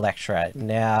electorate.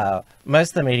 Now, most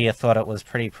of the media thought it was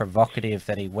pretty provocative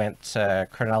that he went to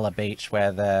Cronulla Beach,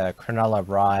 where the Cronulla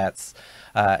riots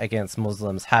against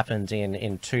Muslims happened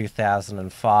in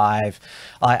 2005.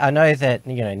 I know that,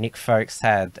 you know, Nick Folkes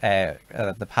had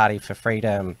the Party for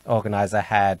Freedom organizer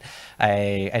had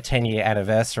a 10-year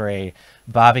anniversary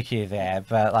barbecue there,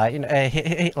 but like, you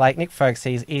know, like Nick Folkes,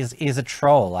 he's a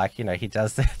troll. Like, you know, he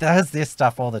does this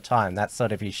stuff all the time. That's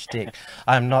sort of his shtick.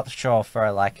 I'm not sure for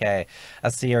like a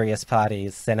serious party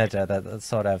senator that's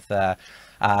sort of the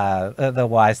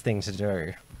wise thing to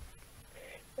do.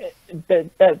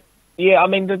 Yeah, I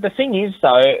mean, the thing is,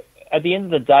 though, at the end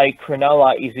of the day,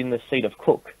 Cronulla is in the seat of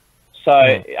Cook. So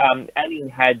Anning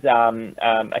had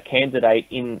a candidate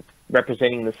in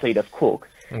representing the seat of Cook.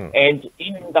 And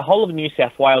in the whole of New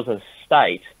South Wales as a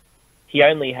state, he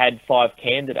only had 5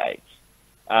 candidates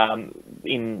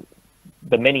in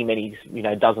the many, you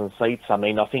know, dozen seats. I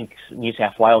mean, I think New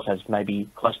South Wales has maybe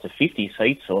close to 50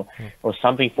 seats or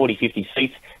something, 40, 50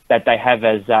 seats that they have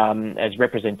as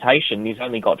representation. He's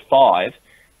only got 5.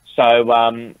 So,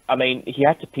 I mean, he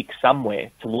had to pick somewhere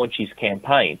to launch his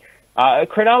campaign.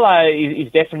 Cronulla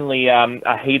is definitely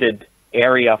a heated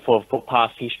area for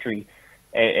past history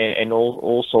and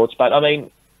all sorts. But, I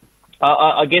mean,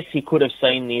 I guess he could have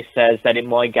seen this as that it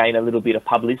might gain a little bit of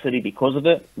publicity because of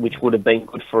it, which would have been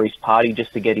good for his party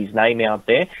just to get his name out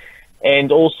there.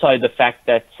 And also the fact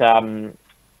that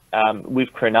with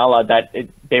Cronulla, that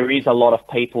there is a lot of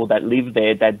people that live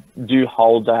there that do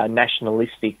hold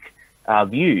nationalistic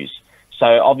views. So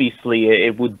obviously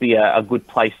it would be a good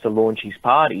place to launch his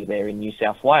party there in New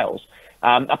South Wales.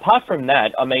 Apart from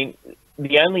that, I mean,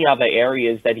 the only other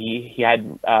areas that he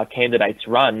had candidates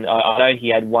run, I know he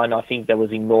had one, I think that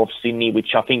was in North Sydney,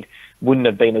 which I think wouldn't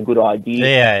have been a good idea.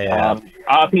 Yeah.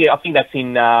 I think that's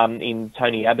in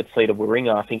Tony Abbott's seat of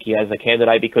Warringah. I think he has a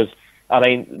candidate because, I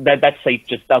mean, that seat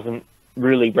just doesn't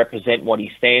really represent what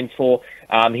he stands for.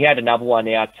 He had another one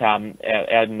out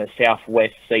in the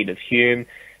southwest seat of Hume,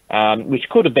 which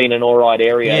could have been an all right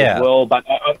area as well. But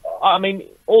I mean,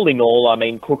 all in all, I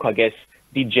mean, Cook, I guess,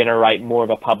 did generate more of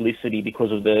a publicity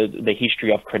because of the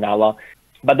history of Cronulla.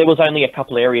 But there was only a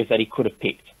couple areas that he could have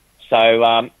picked.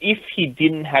 So if he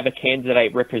didn't have a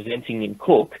candidate representing in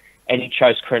Cook and he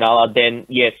chose Cronulla, then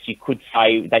yes, you could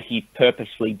say that he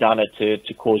purposely done it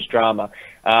to cause drama.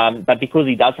 But because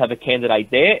he does have a candidate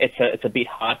there, it's a bit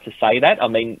hard to say that. I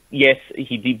mean, yes,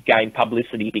 he did gain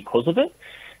publicity because of it,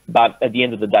 but at the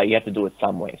end of the day, you have to do it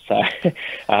somewhere. So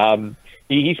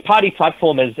his party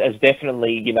platform has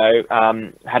definitely, you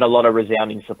know, had a lot of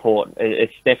resounding support.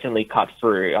 It's definitely cut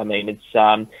through. I mean,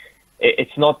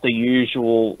 it's not the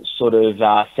usual sort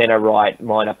of centre-right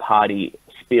minor party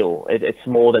spill. It's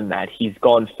more than that. He's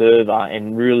gone further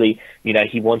and really, you know,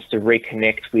 he wants to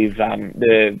reconnect with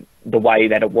the way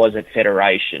that it was at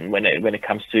Federation when it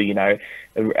comes to, you know,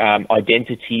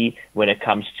 identity, when it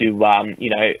comes to, you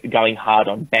know, going hard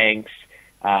on banks,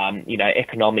 you know,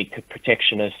 economic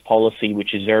protectionist policy,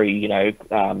 which is very, you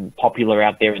know, popular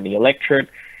out there in the electorate.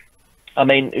 I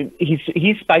mean,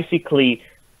 he's basically,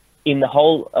 in the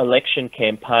whole election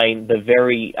campaign, the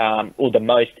very, or the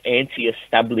most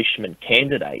anti-establishment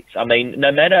candidates. I mean,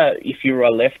 no matter if you're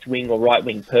a left-wing or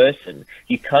right-wing person,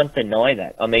 you can't deny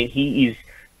that. I mean, he is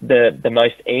the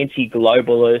most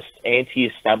anti-globalist,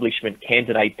 anti-establishment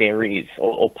candidate there is,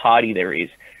 or party there is.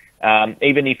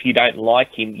 even if you don't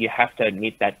like him, you have to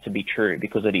admit that to be true,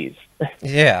 because it is.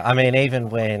 Yeah, I mean, even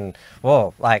when,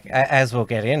 well, like, as we'll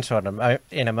get into it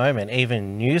in a moment,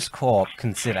 even News Corp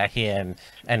consider him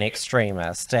an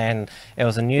extremist. And it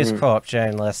was a News Corp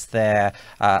journalist there,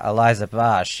 Eliza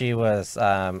Barr. She was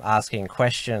asking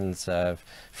questions of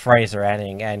Fraser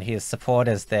Anning, and his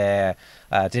supporters there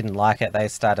didn't like it. They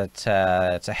started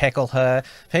to heckle her.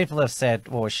 People have said,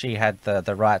 well, she had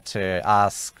the right to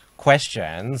ask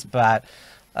questions, but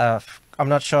I'm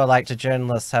not sure, like, do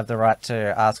journalists have the right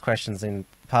to ask questions in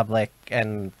public,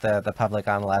 and the public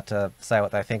aren't allowed to say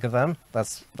what they think of them?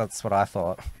 That's what I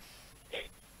thought.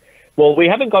 Well, we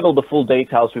haven't got all the full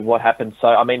details with what happened, so,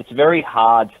 I mean, it's very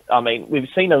hard. I mean, we've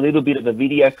seen a little bit of the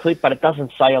video clip, but it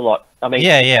doesn't say a lot. I mean,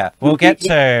 yeah. We'll get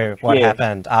to what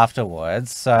happened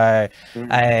afterwards. So,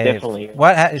 definitely.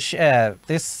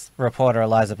 This reporter,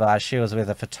 Eliza Barr, she was with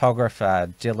a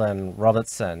photographer, Dylan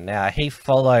Robertson. Now, he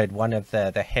followed one of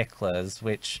the hecklers,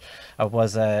 which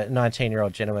was a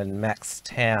 19-year-old gentleman, Max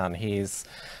Town. He's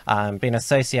been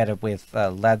associated with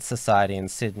Lad Society in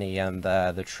Sydney and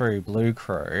the True Blue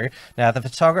crew. Now, the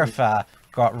photographer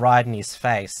got right in his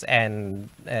face, and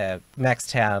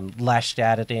Max Town lashed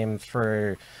out at him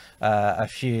through a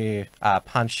few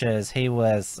punches. He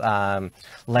was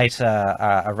later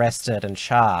arrested and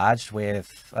charged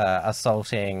with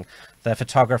assaulting the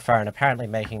photographer and apparently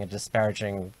making a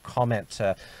disparaging comment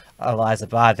to Eliza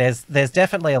Barr. There's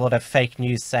definitely a lot of fake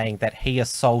news saying that he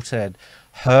assaulted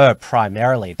her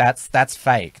primarily. That's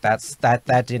fake.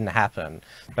 That didn't happen.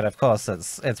 But of course,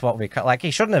 it's what we like. He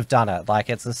shouldn't have done it.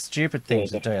 Like, it's a stupid thing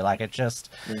to do. Like, it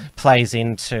just plays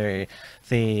into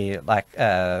the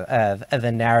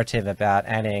the narrative about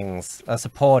Anning's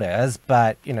supporters.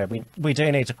 But you know, we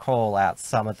do need to call out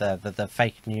some of the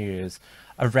fake news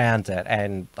around it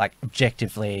and, like,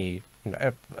 objectively, you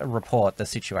know, report the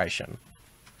situation.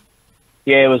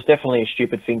 Yeah, it was definitely a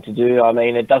stupid thing to do. I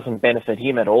mean, it doesn't benefit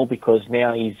him at all, because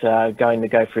now he's going to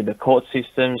go through the court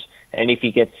systems, and if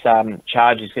he gets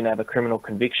charged, he's going to have a criminal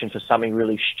conviction for something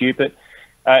really stupid.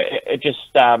 It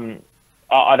just,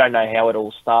 I don't know how it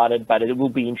all started, but it will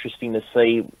be interesting to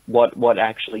see what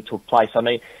actually took place. I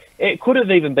mean, it could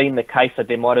have even been the case that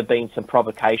there might have been some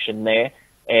provocation there,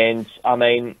 and I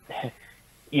mean,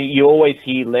 you always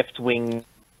hear left-wing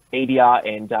media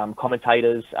and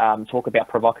commentators talk about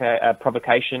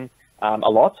provocation a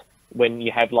lot. When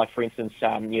you have, like, for instance,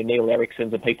 your Neil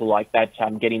Ericksons and people like that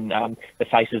get in the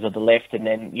faces of the left, and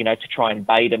then, you know, to try and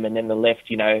bait them, and then the left,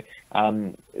 you know,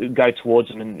 go towards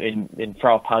them and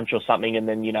throw a punch or something, and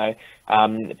then, you know,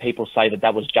 people say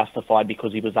that was justified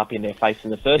because he was up in their face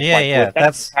in the first place. Yeah, if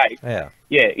that's the case,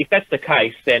 if that's the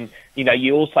case, then, you know,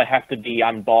 you also have to be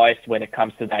unbiased when it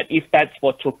comes to that. If that's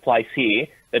what took place here,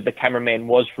 that the cameraman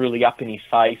was really up in his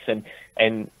face and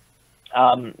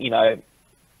you know,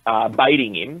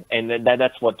 baiting him, and then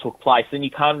that's what took place, then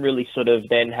you can't really sort of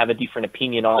then have a different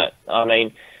opinion on it. I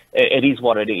mean, it is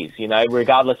what it is, you know,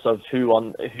 regardless of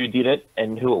who did it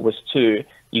and who it was to.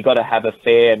 You got to have a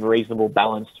fair and reasonable,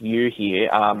 balanced view here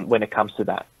when it comes to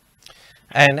that.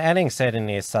 And Anning said in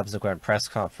his subsequent press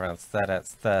conference that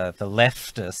it's the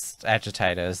leftist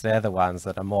agitators, they're the ones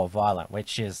that are more violent,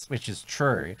 which is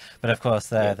true. But of course,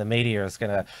 the media is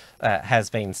going to has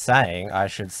been saying, I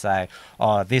should say,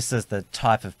 oh, this is the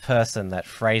type of person that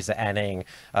Fraser Anning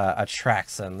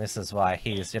attracts, and this is why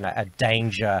he's, you know, a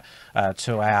danger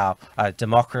to our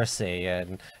democracy,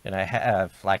 and, you know,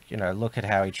 like, you know, look at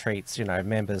how he treats, you know,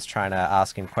 members trying to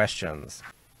ask him questions.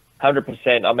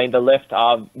 100%. I mean, the left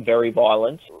are very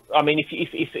violent. I mean,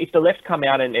 if the left come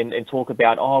out and talk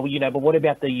about, oh, you know, but what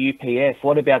about the UPF?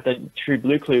 What about the True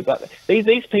Blue Club? But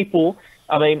these people,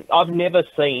 I mean, I've never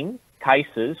seen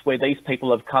cases where these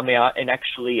people have come out and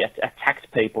actually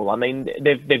attacked people. I mean,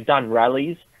 they've done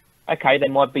rallies. Okay, they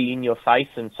might be in your face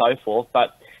and so forth,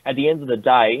 but at the end of the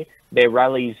day, their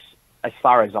rallies, as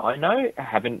far as I know,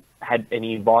 haven't had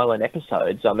any violent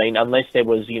episodes. I mean, unless there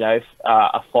was, you know,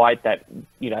 a fight that,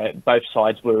 you know, both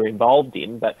sides were involved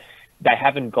in, but they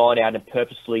haven't gone out and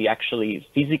purposely actually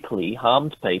physically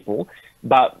harmed people.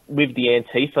 But with the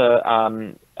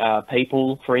Antifa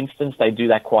people, for instance, they do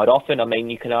that quite often. I mean,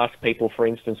 you can ask people, for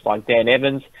instance, like Dan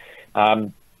Evans,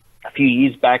 a few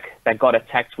years back, that got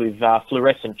attacked with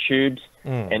fluorescent tubes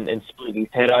and split his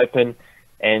head open.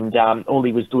 And all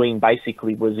he was doing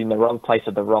basically was in the wrong place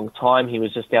at the wrong time. He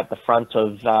was just out the front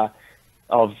of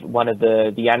one of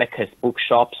the anarchist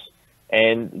bookshops,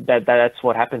 and that's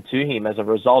what happened to him. As a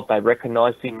result, they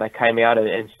recognised him, they came out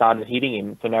and started hitting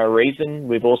him for no reason.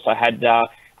 We've also had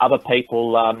other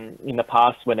people in the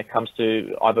past when it comes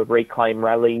to either reclaim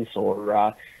rallies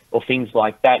or things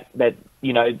like that,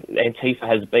 you know, Antifa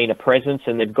has been a presence,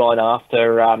 and they've gone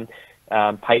after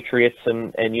patriots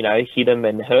and you know, hit them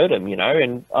and hurt them, you know.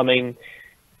 And I mean,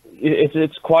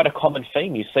 it's quite a common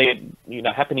theme. You see it, you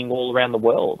know, happening all around the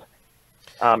world.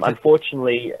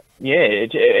 Unfortunately, yeah.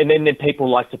 And then people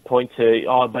like to point to,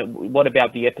 oh, but what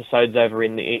about the episodes over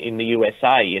in the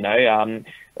USA? You know,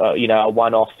 a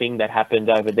one-off thing that happened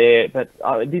over there. But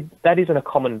that isn't a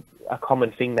common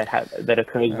thing that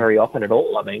occurs very often at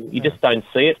all. I mean, you just don't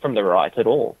see it from the right at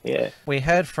all. Yeah. We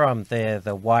heard from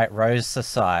the White Rose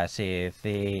Society,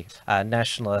 the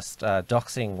nationalist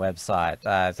doxing website.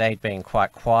 They'd been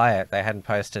quite quiet. They hadn't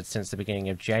posted since the beginning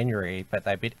of January, but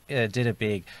they did a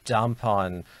big dump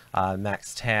on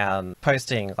Max Town,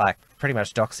 posting like pretty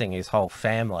much doxing his whole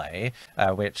family,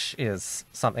 which is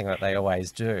something that they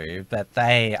always do. But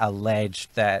they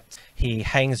alleged that he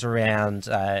hangs around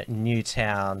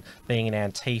Newtown, being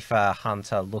an Antifa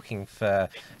hunter, looking for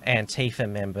Antifa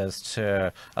members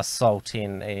to assault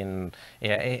in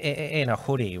a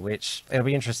hoodie. Which it'll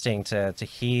be interesting to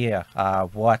hear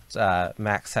what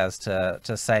Max has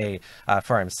to say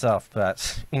for himself.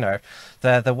 But you know,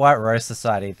 the White Rose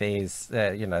Society, these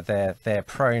you know, they're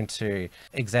prone to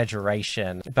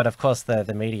exaggeration, but of course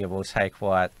the media will take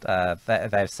what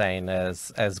they're saying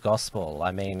as gospel.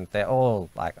 I mean, they're all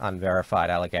like unverified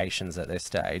allegations at this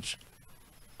stage.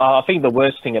 I think the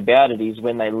worst thing about it is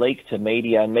when they leak to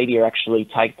media, and media actually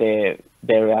take their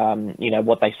you know,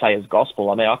 what they say as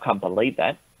gospel. I mean, I can't believe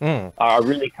that. I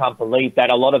really can't believe that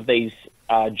a lot of these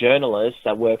journalists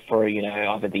that work for, you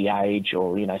know, either The Age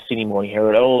or, you know, Sydney Morning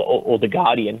Herald or The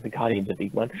Guardian. The Guardian's a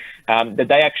big one. That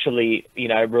they actually, you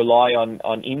know, rely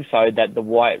on info that the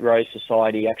White Rose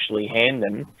Society actually hand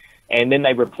them, and then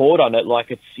they report on it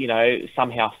like it's, you know,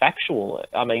 somehow factual.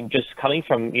 I mean, just coming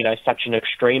from, you know, such an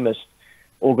extremist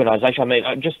organisation. I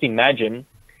mean, just imagine,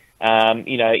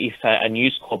 you know, if a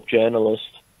News Corp journalist,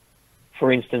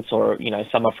 for instance, or, you know,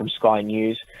 someone from Sky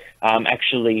News,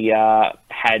 actually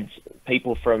had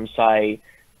people from, say,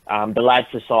 the Lad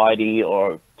Society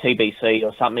or TBC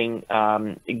or something,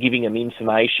 giving them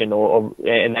information,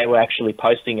 and they were actually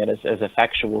posting it as a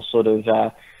factual sort of,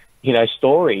 you know,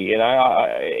 story. You know,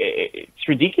 it's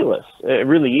ridiculous. It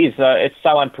really is. It's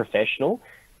so unprofessional,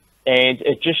 and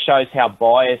it just shows how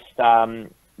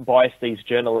biased these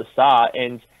journalists are.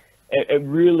 And it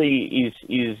really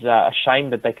is a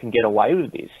shame that they can get away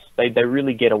with this. They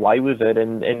really get away with it,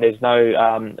 and there's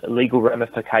no legal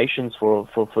ramifications for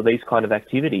these kind of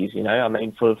activities, you know. I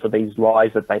mean, for these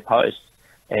lies that they post,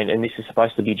 and this is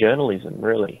supposed to be journalism,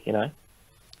 really, you know.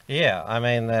 Yeah, I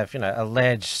mean, they've, you know,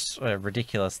 alleged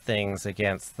ridiculous things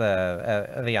against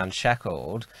the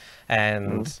Unshackled,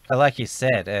 and like you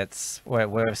said,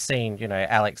 we've seen, you know,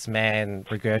 Alex Mann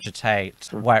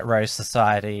regurgitate White Rose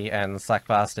Society and slack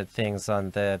bastard things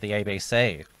on the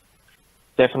ABC.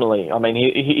 Definitely. I mean,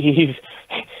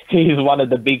 he's one of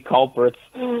the big culprits,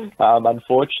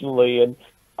 unfortunately, and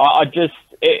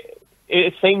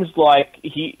it seems like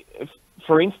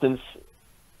for instance,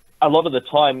 a lot of the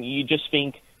time you just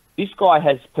think, this guy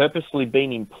has purposely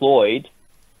been employed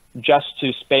just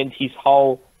to spend his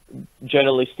whole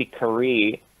journalistic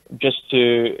career just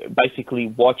to basically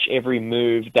watch every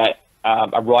move that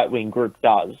a right-wing group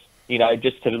does, you know,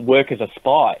 just to work as a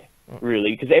spy,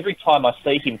 really. Because every time I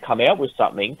see him come out with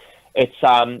something, it's,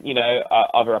 you know,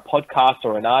 either a podcast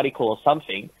or an article or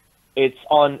something, it's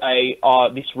on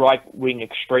this right-wing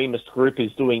extremist group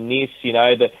is doing this, you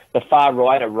know, the far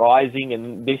right are rising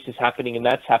and this is happening and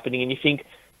that's happening. And you think,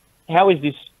 how is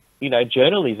this, you know,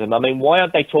 journalism? I mean, why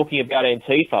aren't they talking about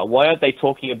Antifa? Why aren't they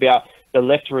talking about the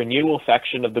left renewal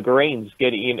faction of the Greens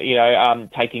getting, you know,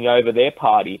 taking over their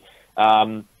party?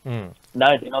 No, they're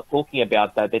not talking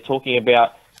about that. They're talking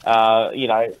about, you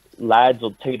know, Lads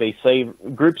or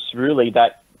TBC groups, really,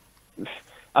 that,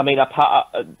 I mean,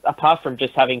 apart from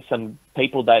just having some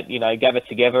people that, you know, gather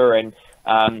together and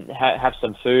have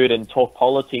some food and talk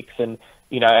politics, and,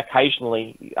 you know,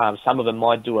 occasionally some of them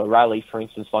might do a rally, for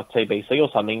instance, like TBC or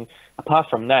something. Apart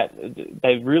from that,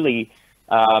 they really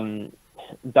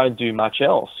don't do much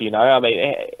else, you know. I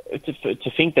mean,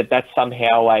 to think that that's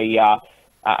somehow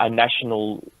a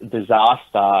national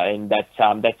disaster, and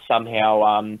that's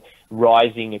somehow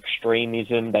rising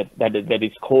extremism that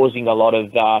is causing a lot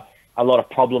of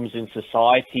problems in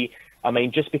society. I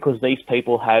mean, just because these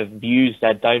people have views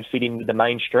that don't fit in with the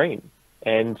mainstream.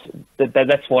 And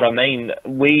that's what I mean.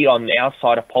 We, on our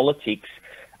side of politics,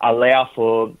 allow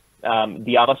for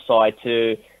the other side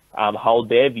to hold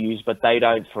their views, but they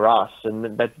don't for us.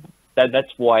 And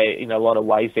that's why, in a lot of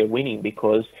ways, they're winning,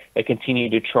 because they continue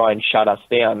to try and shut us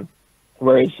down.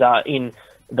 Whereas in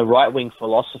the right-wing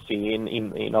philosophy,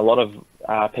 in a lot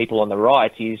of people on the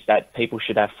right, is that people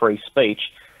should have free speech.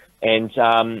 And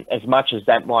as much as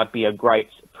that might be a great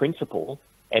principle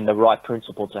and the right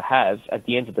principle to have, at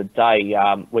the end of the day,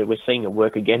 we're seeing it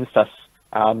work against us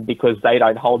because they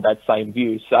don't hold that same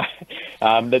view. So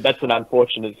that's an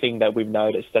unfortunate thing that we've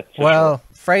noticed. Well,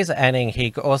 Fraser Anning,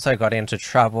 he also got into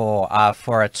trouble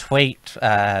for a tweet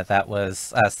that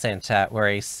was sent out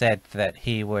where he said that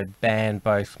he would ban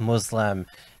both Muslim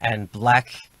and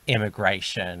black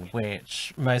immigration,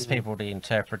 which most people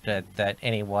interpreted that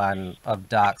anyone of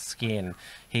dark skin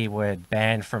he would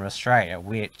ban from Australia,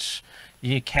 which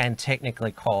you can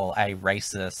technically call a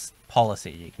racist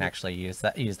policy. You can actually use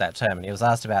that term, and he was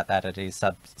asked about that at his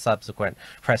subsequent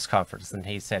press conference, and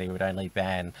he said he would only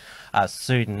ban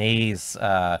Sudanese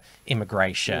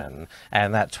immigration,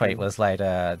 and that tweet was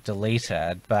later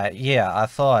deleted. But yeah, I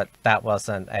thought that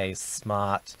wasn't a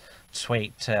smart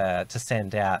tweet to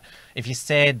send out. If you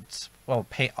said, well,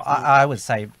 I would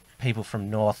say people from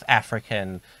North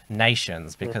African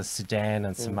nations, because Sudan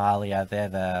and Somalia,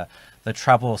 they're the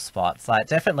trouble spots. Like,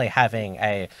 definitely having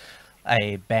a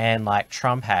ban like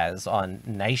Trump has on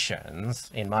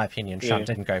nations, in my opinion, Trump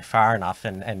didn't go far enough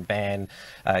and ban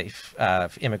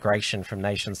immigration from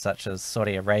nations such as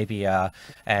Saudi Arabia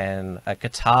and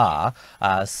Qatar.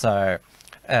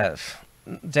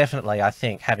 Definitely, I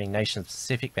think having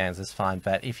nation-specific bans is fine,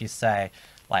 but if you say,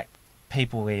 like,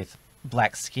 people with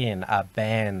black skin are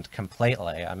banned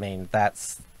completely, I mean,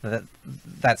 that's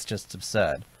just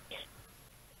absurd.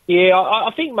 Yeah,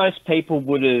 I think most people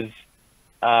would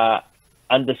have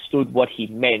understood what he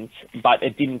meant, but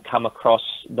it didn't come across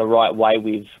the right way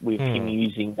with him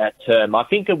using that term. I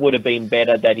think it would have been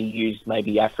better that he used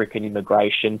maybe African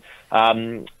immigration.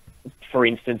 For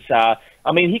instance,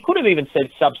 I mean, he could have even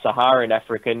said sub-Saharan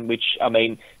African, which, I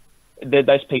mean,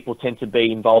 those people tend to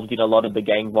be involved in a lot of the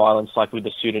gang violence, like with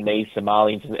the Sudanese,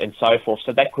 Somalians, and so forth.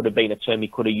 So that could have been a term he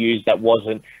could have used that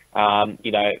wasn't,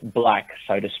 black,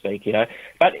 so to speak,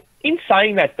 But in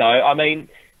saying that, though, I mean,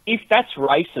 if that's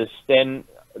racist, then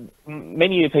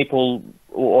many of the people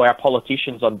or our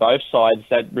politicians on both sides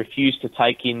that refuse to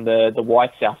take in the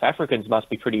white South Africans must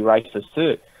be pretty racist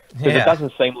too. Because it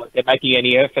doesn't seem like they're making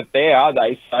any effort there, are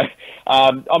they? So,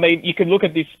 I mean, you can look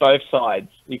at this both sides.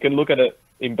 You can look at it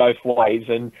in both ways,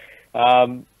 and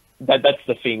that's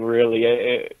the thing,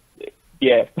 really.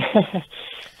 Yeah.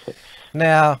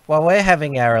 Now, while we're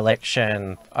having our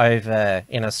election over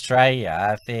in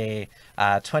Australia, the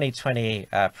 2020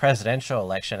 presidential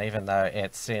election, even though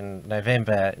it's in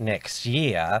November next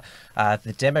year,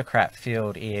 the Democrat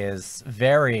field is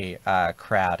very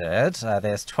crowded.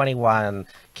 There's 21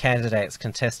 candidates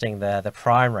contesting the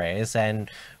primaries,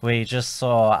 and we just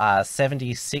saw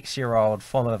 76-year-old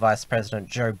former Vice President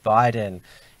Joe Biden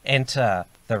enter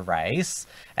the race,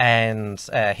 and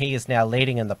he is now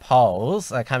leading in the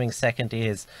polls. Coming second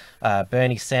is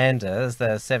Bernie Sanders,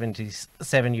 the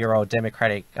 77-year-old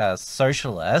Democratic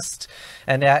socialist.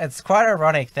 And now it's quite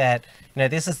ironic that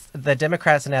this is the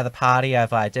Democrats are now the party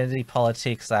of identity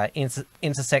politics,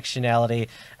 intersectionality.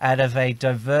 Out of a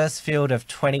diverse field of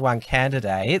 21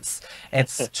 candidates,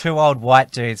 it's two old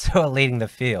white dudes who are leading the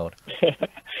field.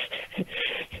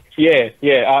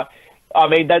 Yeah. I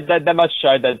mean, that must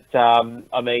show that,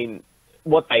 I mean,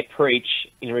 what they preach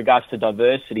in regards to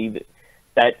diversity,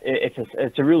 that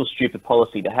it's a real stupid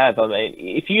policy to have. I mean,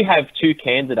 if you have two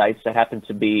candidates that happen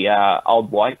to be old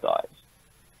white guys,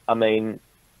 I mean,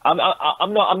 I'm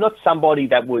not somebody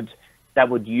that would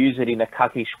use it in a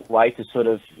cuckish way to sort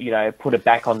of, put it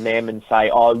back on them and say,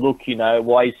 oh, look,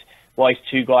 why is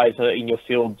two guys in your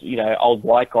field, old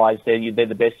white guys, they're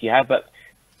the best you have. But,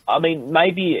 I mean,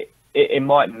 maybe it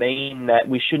might mean that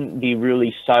we shouldn't be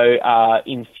really so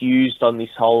infused on this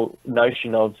whole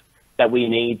notion of that we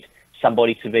need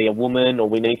somebody to be a woman or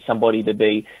we need somebody to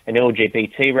be an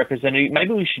LGBT representative.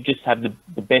 Maybe we should just have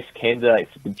the best candidate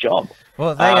for the job.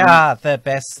 Well, they are the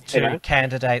best two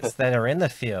candidates that are in the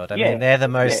field. I mean, they're the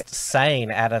most sane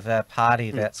out of a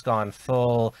party that's gone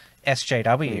full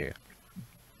SJW.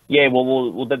 Yeah,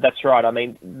 well, that's right. I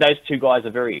mean, those two guys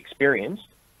are very experienced.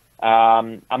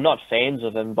 I'm not fans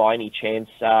of them by any chance.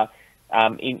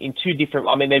 In two different,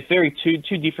 I mean, they're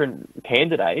two different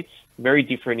candidates, very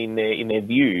different in their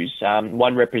views.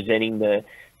 One representing the,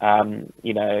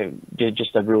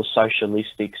 just a real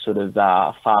socialistic sort of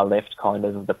far left kind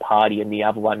of the party, and the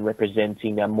other one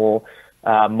representing a more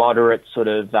moderate sort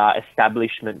of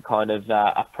establishment kind of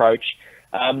approach.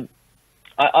 I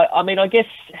mean, I guess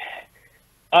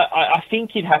I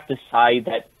think you'd have to say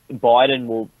that Biden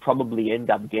will probably end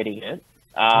up getting it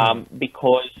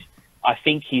because I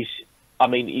think he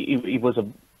was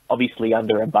obviously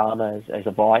under Obama as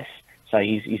a vice, so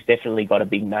he's definitely got a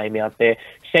big name out there.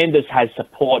 Sanders has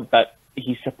support, but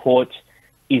his support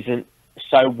isn't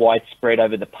so widespread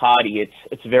over the party.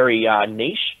 It's very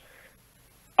niche.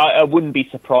 I wouldn't be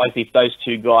surprised if those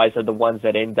two guys are the ones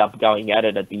that end up going at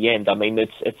it at the end. I mean,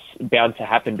 it's bound to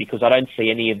happen because I don't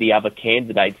see any of the other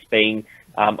candidates being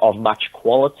of much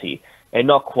quality, and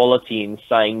not quality in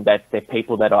saying that they're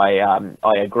people that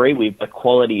I agree with, but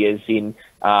quality as in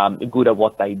good at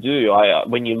what they do.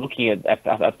 When you're looking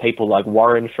at people like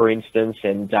Warren, for instance,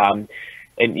 and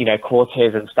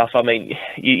Cortez and stuff, I mean,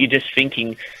 you're just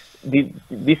thinking,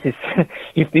 this is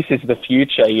if this is the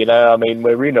future, I mean,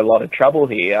 we're in a lot of trouble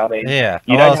here. I mean,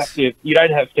 you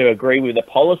don't have to agree with the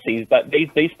policies, but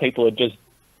these people are just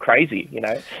crazy,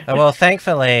 Well,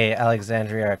 thankfully,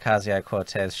 Alexandria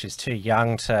Ocasio-Cortez, she's too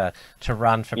young to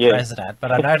run for president.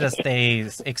 But I noticed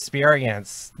these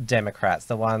experienced Democrats,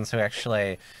 the ones who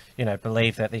actually,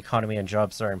 believe that the economy and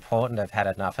jobs are important, have had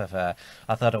enough of her.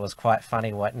 I thought it was quite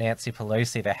funny what Nancy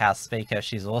Pelosi, the House Speaker,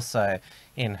 she's also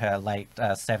in her late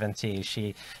 70s.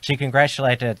 She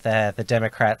congratulated the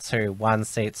Democrats who won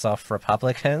seats off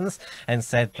Republicans and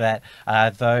said that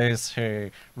those who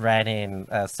ran in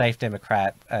safe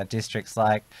Democrat districts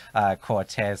like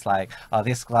Cortez,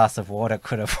 this glass of water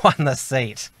could have won the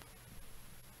seat.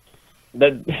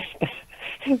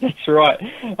 That's right.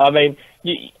 I mean,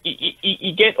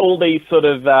 you get all these sort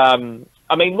of,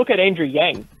 look at Andrew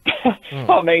Yang.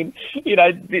 I mean,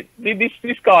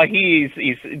 this guy here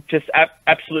is just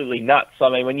absolutely nuts. I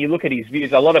mean, when you look at his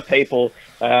views, a lot of people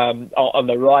on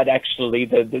the right, actually,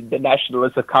 the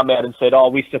nationalists have come out and said, oh,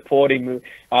 we support him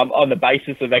on the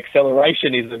basis of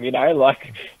accelerationism,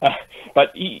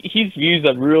 but his views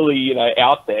are really,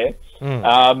 out there.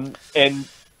 And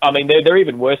I mean, they're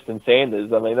even worse than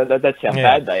Sanders. I mean, that's how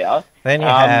bad they are. Then you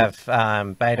have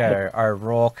Beto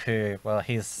O'Rourke, who,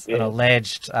 he's an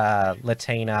alleged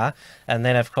Latina. And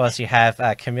then, of course, you have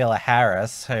Kamala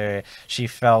Harris, who she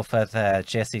fell for the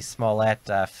Jussie Smollett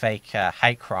fake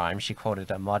hate crime. She called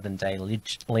it a modern-day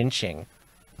lynching.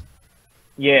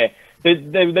 Yeah,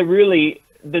 the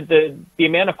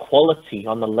amount of quality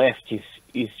on the left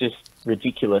is just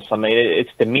ridiculous. I mean, it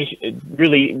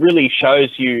really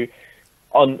shows you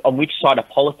on which side of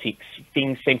politics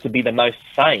things seem to be the most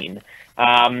sane.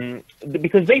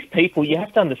 Because these people, you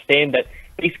have to understand that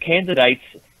these candidates,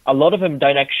 a lot of them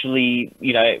don't actually,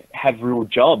 have real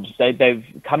jobs. They've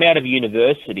come out of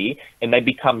university and they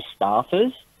become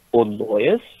staffers or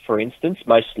lawyers, for instance,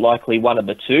 most likely one of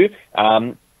the two,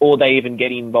 or they even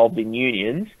get involved in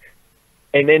unions.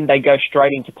 And then they go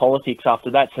straight into politics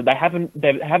after that. So they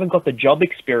haven't got the job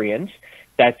experience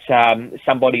that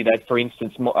somebody that, for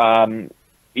instance,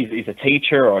 is a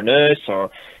teacher or a nurse or,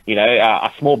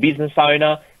 a small business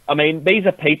owner. I mean, these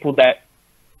are people that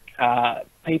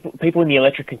people in the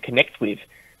electorate can connect with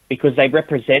because they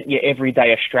represent your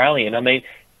everyday Australian. I mean,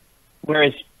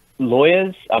 whereas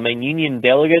lawyers, union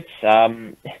delegates,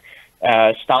 staffers,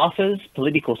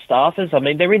 political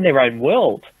staffers, they're in their own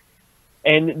world.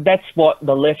 And that's what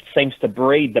the left seems to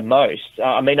breed the most.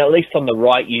 At least on the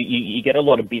right, you get a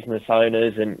lot of business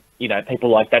owners and, people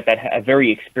like that are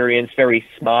very experienced, very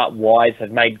smart, wise,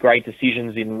 have made great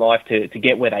decisions in life to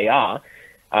get where they are.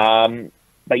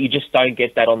 But you just don't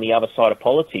get that on the other side of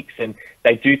politics. And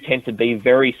they do tend to be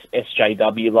very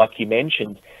SJW, like you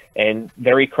mentioned, and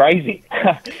very crazy.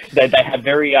 they have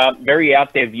very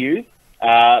out there views.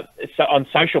 So on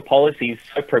social policies,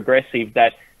 so progressive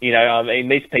that,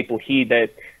 these people here that,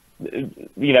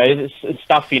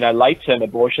 stuff, late-term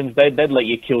abortions, they'd let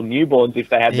you kill newborns if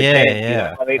they had the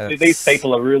chance. These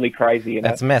people are really crazy.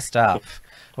 That's messed up.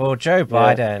 Well, Joe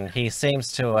Biden, he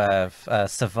seems to have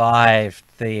survived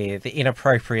the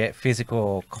inappropriate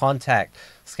physical contact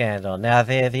scandal. Now,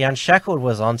 the Unshackled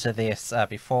was onto this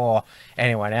before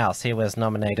anyone else. He was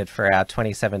nominated for our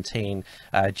 2017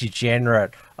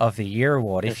 Degenerate of the Year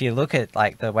award. If you look at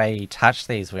the way he touched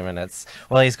these women,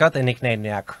 he's got the nickname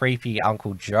now Creepy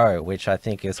Uncle Joe, which I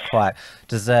think is quite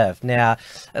deserved. Now,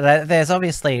 there's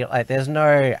obviously there's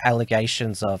no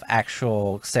allegations of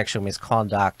actual sexual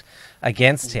misconduct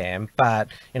against him, but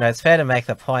it's fair to make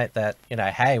the point that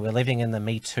hey, we're living in the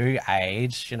Me Too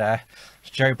age.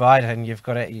 Joe Biden, you've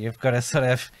got to sort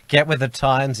of get with the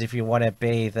times if you want to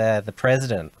be the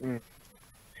president.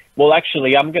 Well,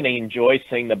 actually, I'm going to enjoy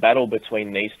seeing the battle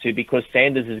between these two because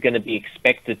Sanders is going to be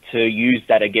expected to use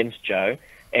that against Joe.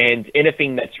 And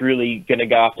anything that's really going to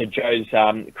go after Joe's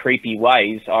creepy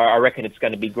ways, I reckon it's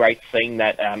going to be great seeing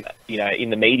that, in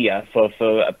the media for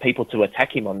people to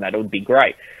attack him on that. It would be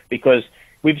great because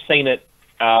we've seen it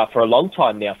for a long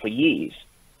time now, for years,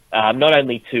 not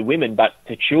only to women but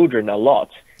to children a lot.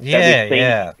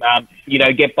 Yeah, You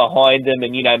know, get behind them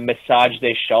and, you know, massage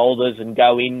their shoulders and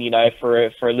go in, you know, for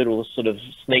a little sort of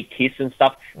sneak kiss and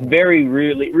stuff.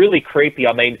 Really creepy.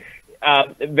 I mean,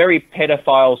 very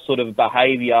pedophile sort of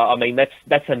behaviour. I mean,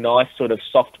 that's a nice sort of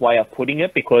soft way of putting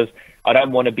it, because I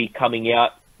don't want to be coming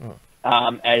out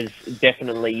as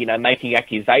definitely, you know, making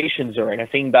accusations or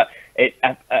anything, but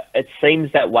it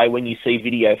seems that way when you see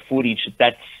video footage.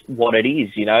 That's what it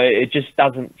is, you know. It just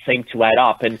doesn't seem to add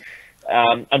up, and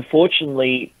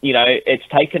unfortunately, you know, it's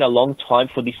taken a long time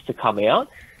for this to come out.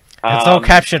 It's all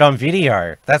captured on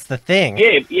video. That's the thing.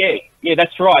 Yeah,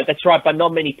 that's right. But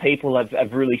not many people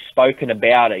have really spoken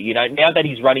about it. You know, now that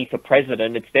he's running for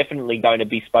president, it's definitely going to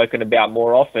be spoken about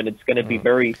more often. It's going to be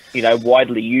very, you know,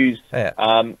 widely used,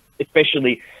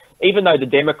 especially even though the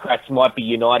Democrats might be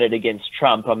united against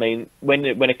Trump. I mean, when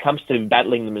it comes to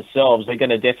battling themselves, they're going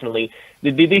to definitely.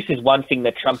 This is one thing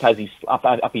that Trump has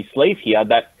up his sleeve here,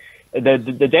 that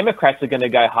the Democrats are going to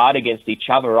go hard against each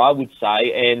other, I would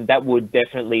say, and that would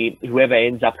definitely, whoever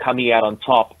ends up coming out on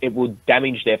top, it would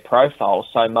damage their profile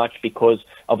so much because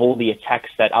of all the attacks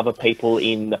that other people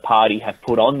in the party have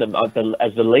put on them as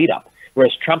the leader.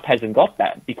 Whereas Trump hasn't got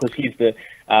that because he's the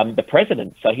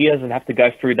president, so he doesn't have to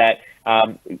go through that,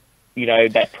 you know,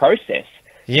 that process.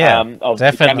 Yeah, of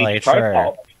definitely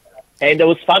true. And it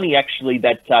was funny actually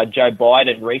that Joe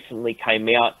Biden recently came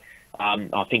out.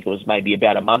 I think it was maybe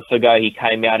about a month ago, he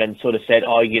came out and sort of said,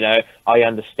 oh, you know, I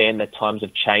understand that times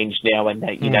have changed now and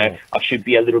that, you know, I should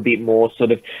be a little bit more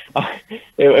sort of...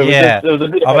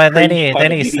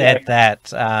 Then he said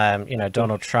that, you know,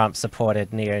 Donald Trump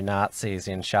supported neo-Nazis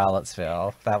in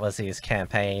Charlottesville. That was his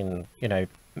campaign, you know,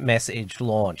 message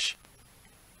launch.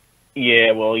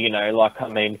 Yeah, well, you know, like, I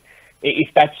mean,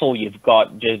 if that's all you've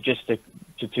got, just to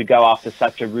go after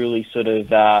such a really sort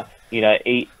of... you know,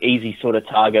 easy sort of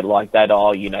target like that.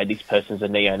 Oh, you know, this person's a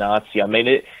neo-Nazi. I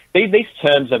mean, these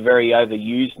terms are very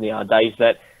overused nowadays.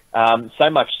 That so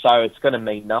much so it's going to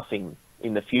mean nothing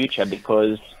in the future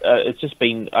because it's just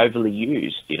been overly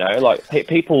used. You know, like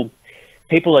people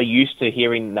are used to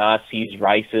hearing Nazis,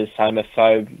 racist,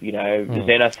 homophobe, you know,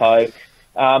 xenophobe,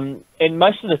 and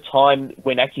most of the time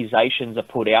when accusations are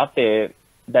put out there,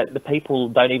 that the people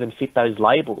don't even fit those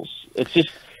labels. It's just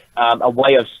a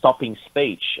way of stopping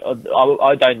speech.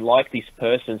 I don't like this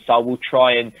person, so I will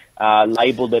try and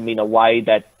label them in a way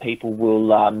that people will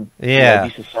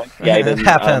disassociate. It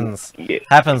happens.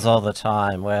 Happens all the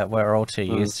time. We're all too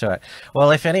used to it.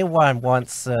 Well, if anyone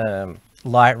wants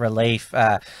light relief,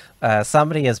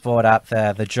 somebody has brought up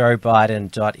the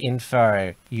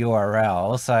joebiden.info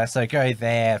URL, so go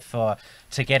there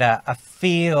to get a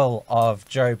feel of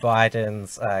Joe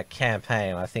Biden's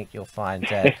campaign. I think you'll find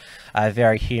it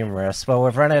very humorous. Well,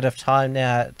 we've run out of time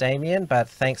now, Damien, but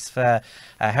thanks for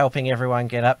helping everyone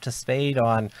get up to speed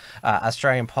on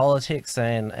Australian politics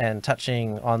and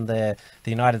touching on the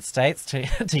United States,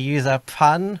 to use a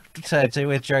pun to do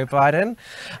with Joe Biden.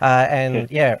 And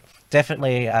yeah,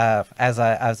 definitely, as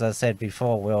I said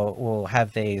before, we'll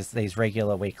have these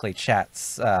regular weekly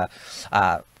chats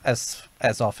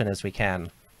as often as we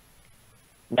can.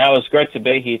 No, it's great to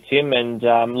be here, Tim, and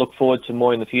look forward to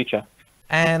more in the future.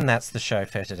 And that's the show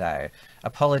for today.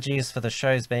 Apologies for the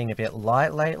shows being a bit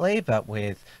light lately, but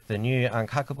with the new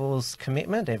Uncockables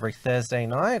commitment every Thursday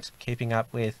night, keeping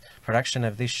up with production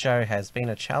of this show has been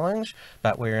a challenge,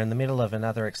 but we're in the middle of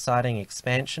another exciting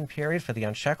expansion period for the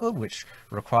Unshackled, which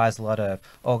requires a lot of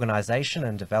organisation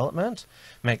and development.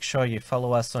 Make sure you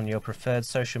follow us on your preferred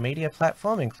social media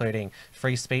platform, including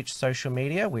Free Speech social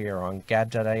media. We are on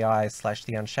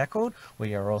gad.ai/theunshackled.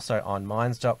 We are also on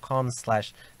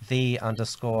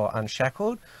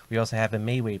minds.com/the_unshackled. We also have a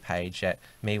MeWe page at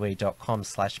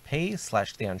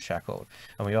MeWe.com/p/theunshackled.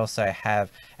 And we also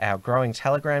have our growing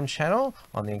Telegram channel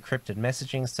on the encrypted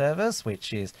messaging service,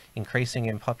 which is increasing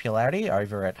in popularity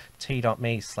over at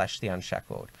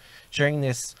t.me/theunshackled. During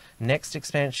this next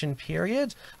expansion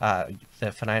period,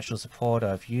 the financial support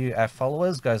of you, our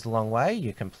followers, goes a long way.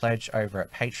 You can pledge over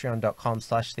at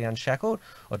patreon.com/theunshackled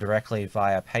or directly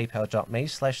via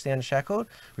paypal.me/theunshackled.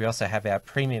 We also have our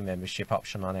premium membership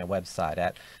option on our website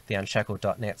at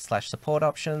theunshackled.net/support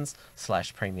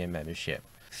options/premium membership.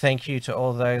 Thank you to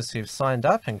all those who've signed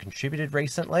up and contributed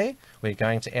recently. We're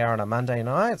going to air on a Monday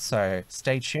night, so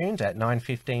stay tuned at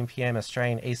 9:15 PM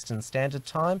Australian Eastern Standard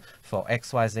Time for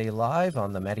XYZ Live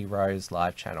on the Maddie Rose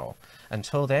live channel.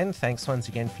 Until then, thanks once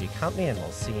again for your company, and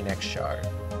we'll see you next show.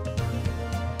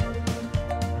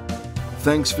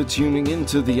 Thanks for tuning in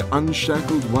to the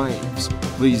Unshackled Waves.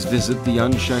 Please visit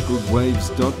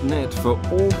theunshackledwaves.net for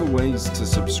all the ways to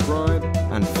subscribe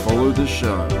and follow the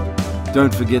show.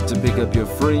 Don't forget to pick up your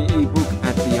free ebook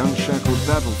at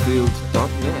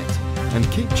theunshackledbattlefield.net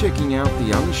and keep checking out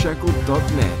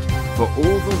theunshackled.net for all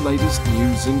the latest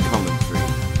news and commentary.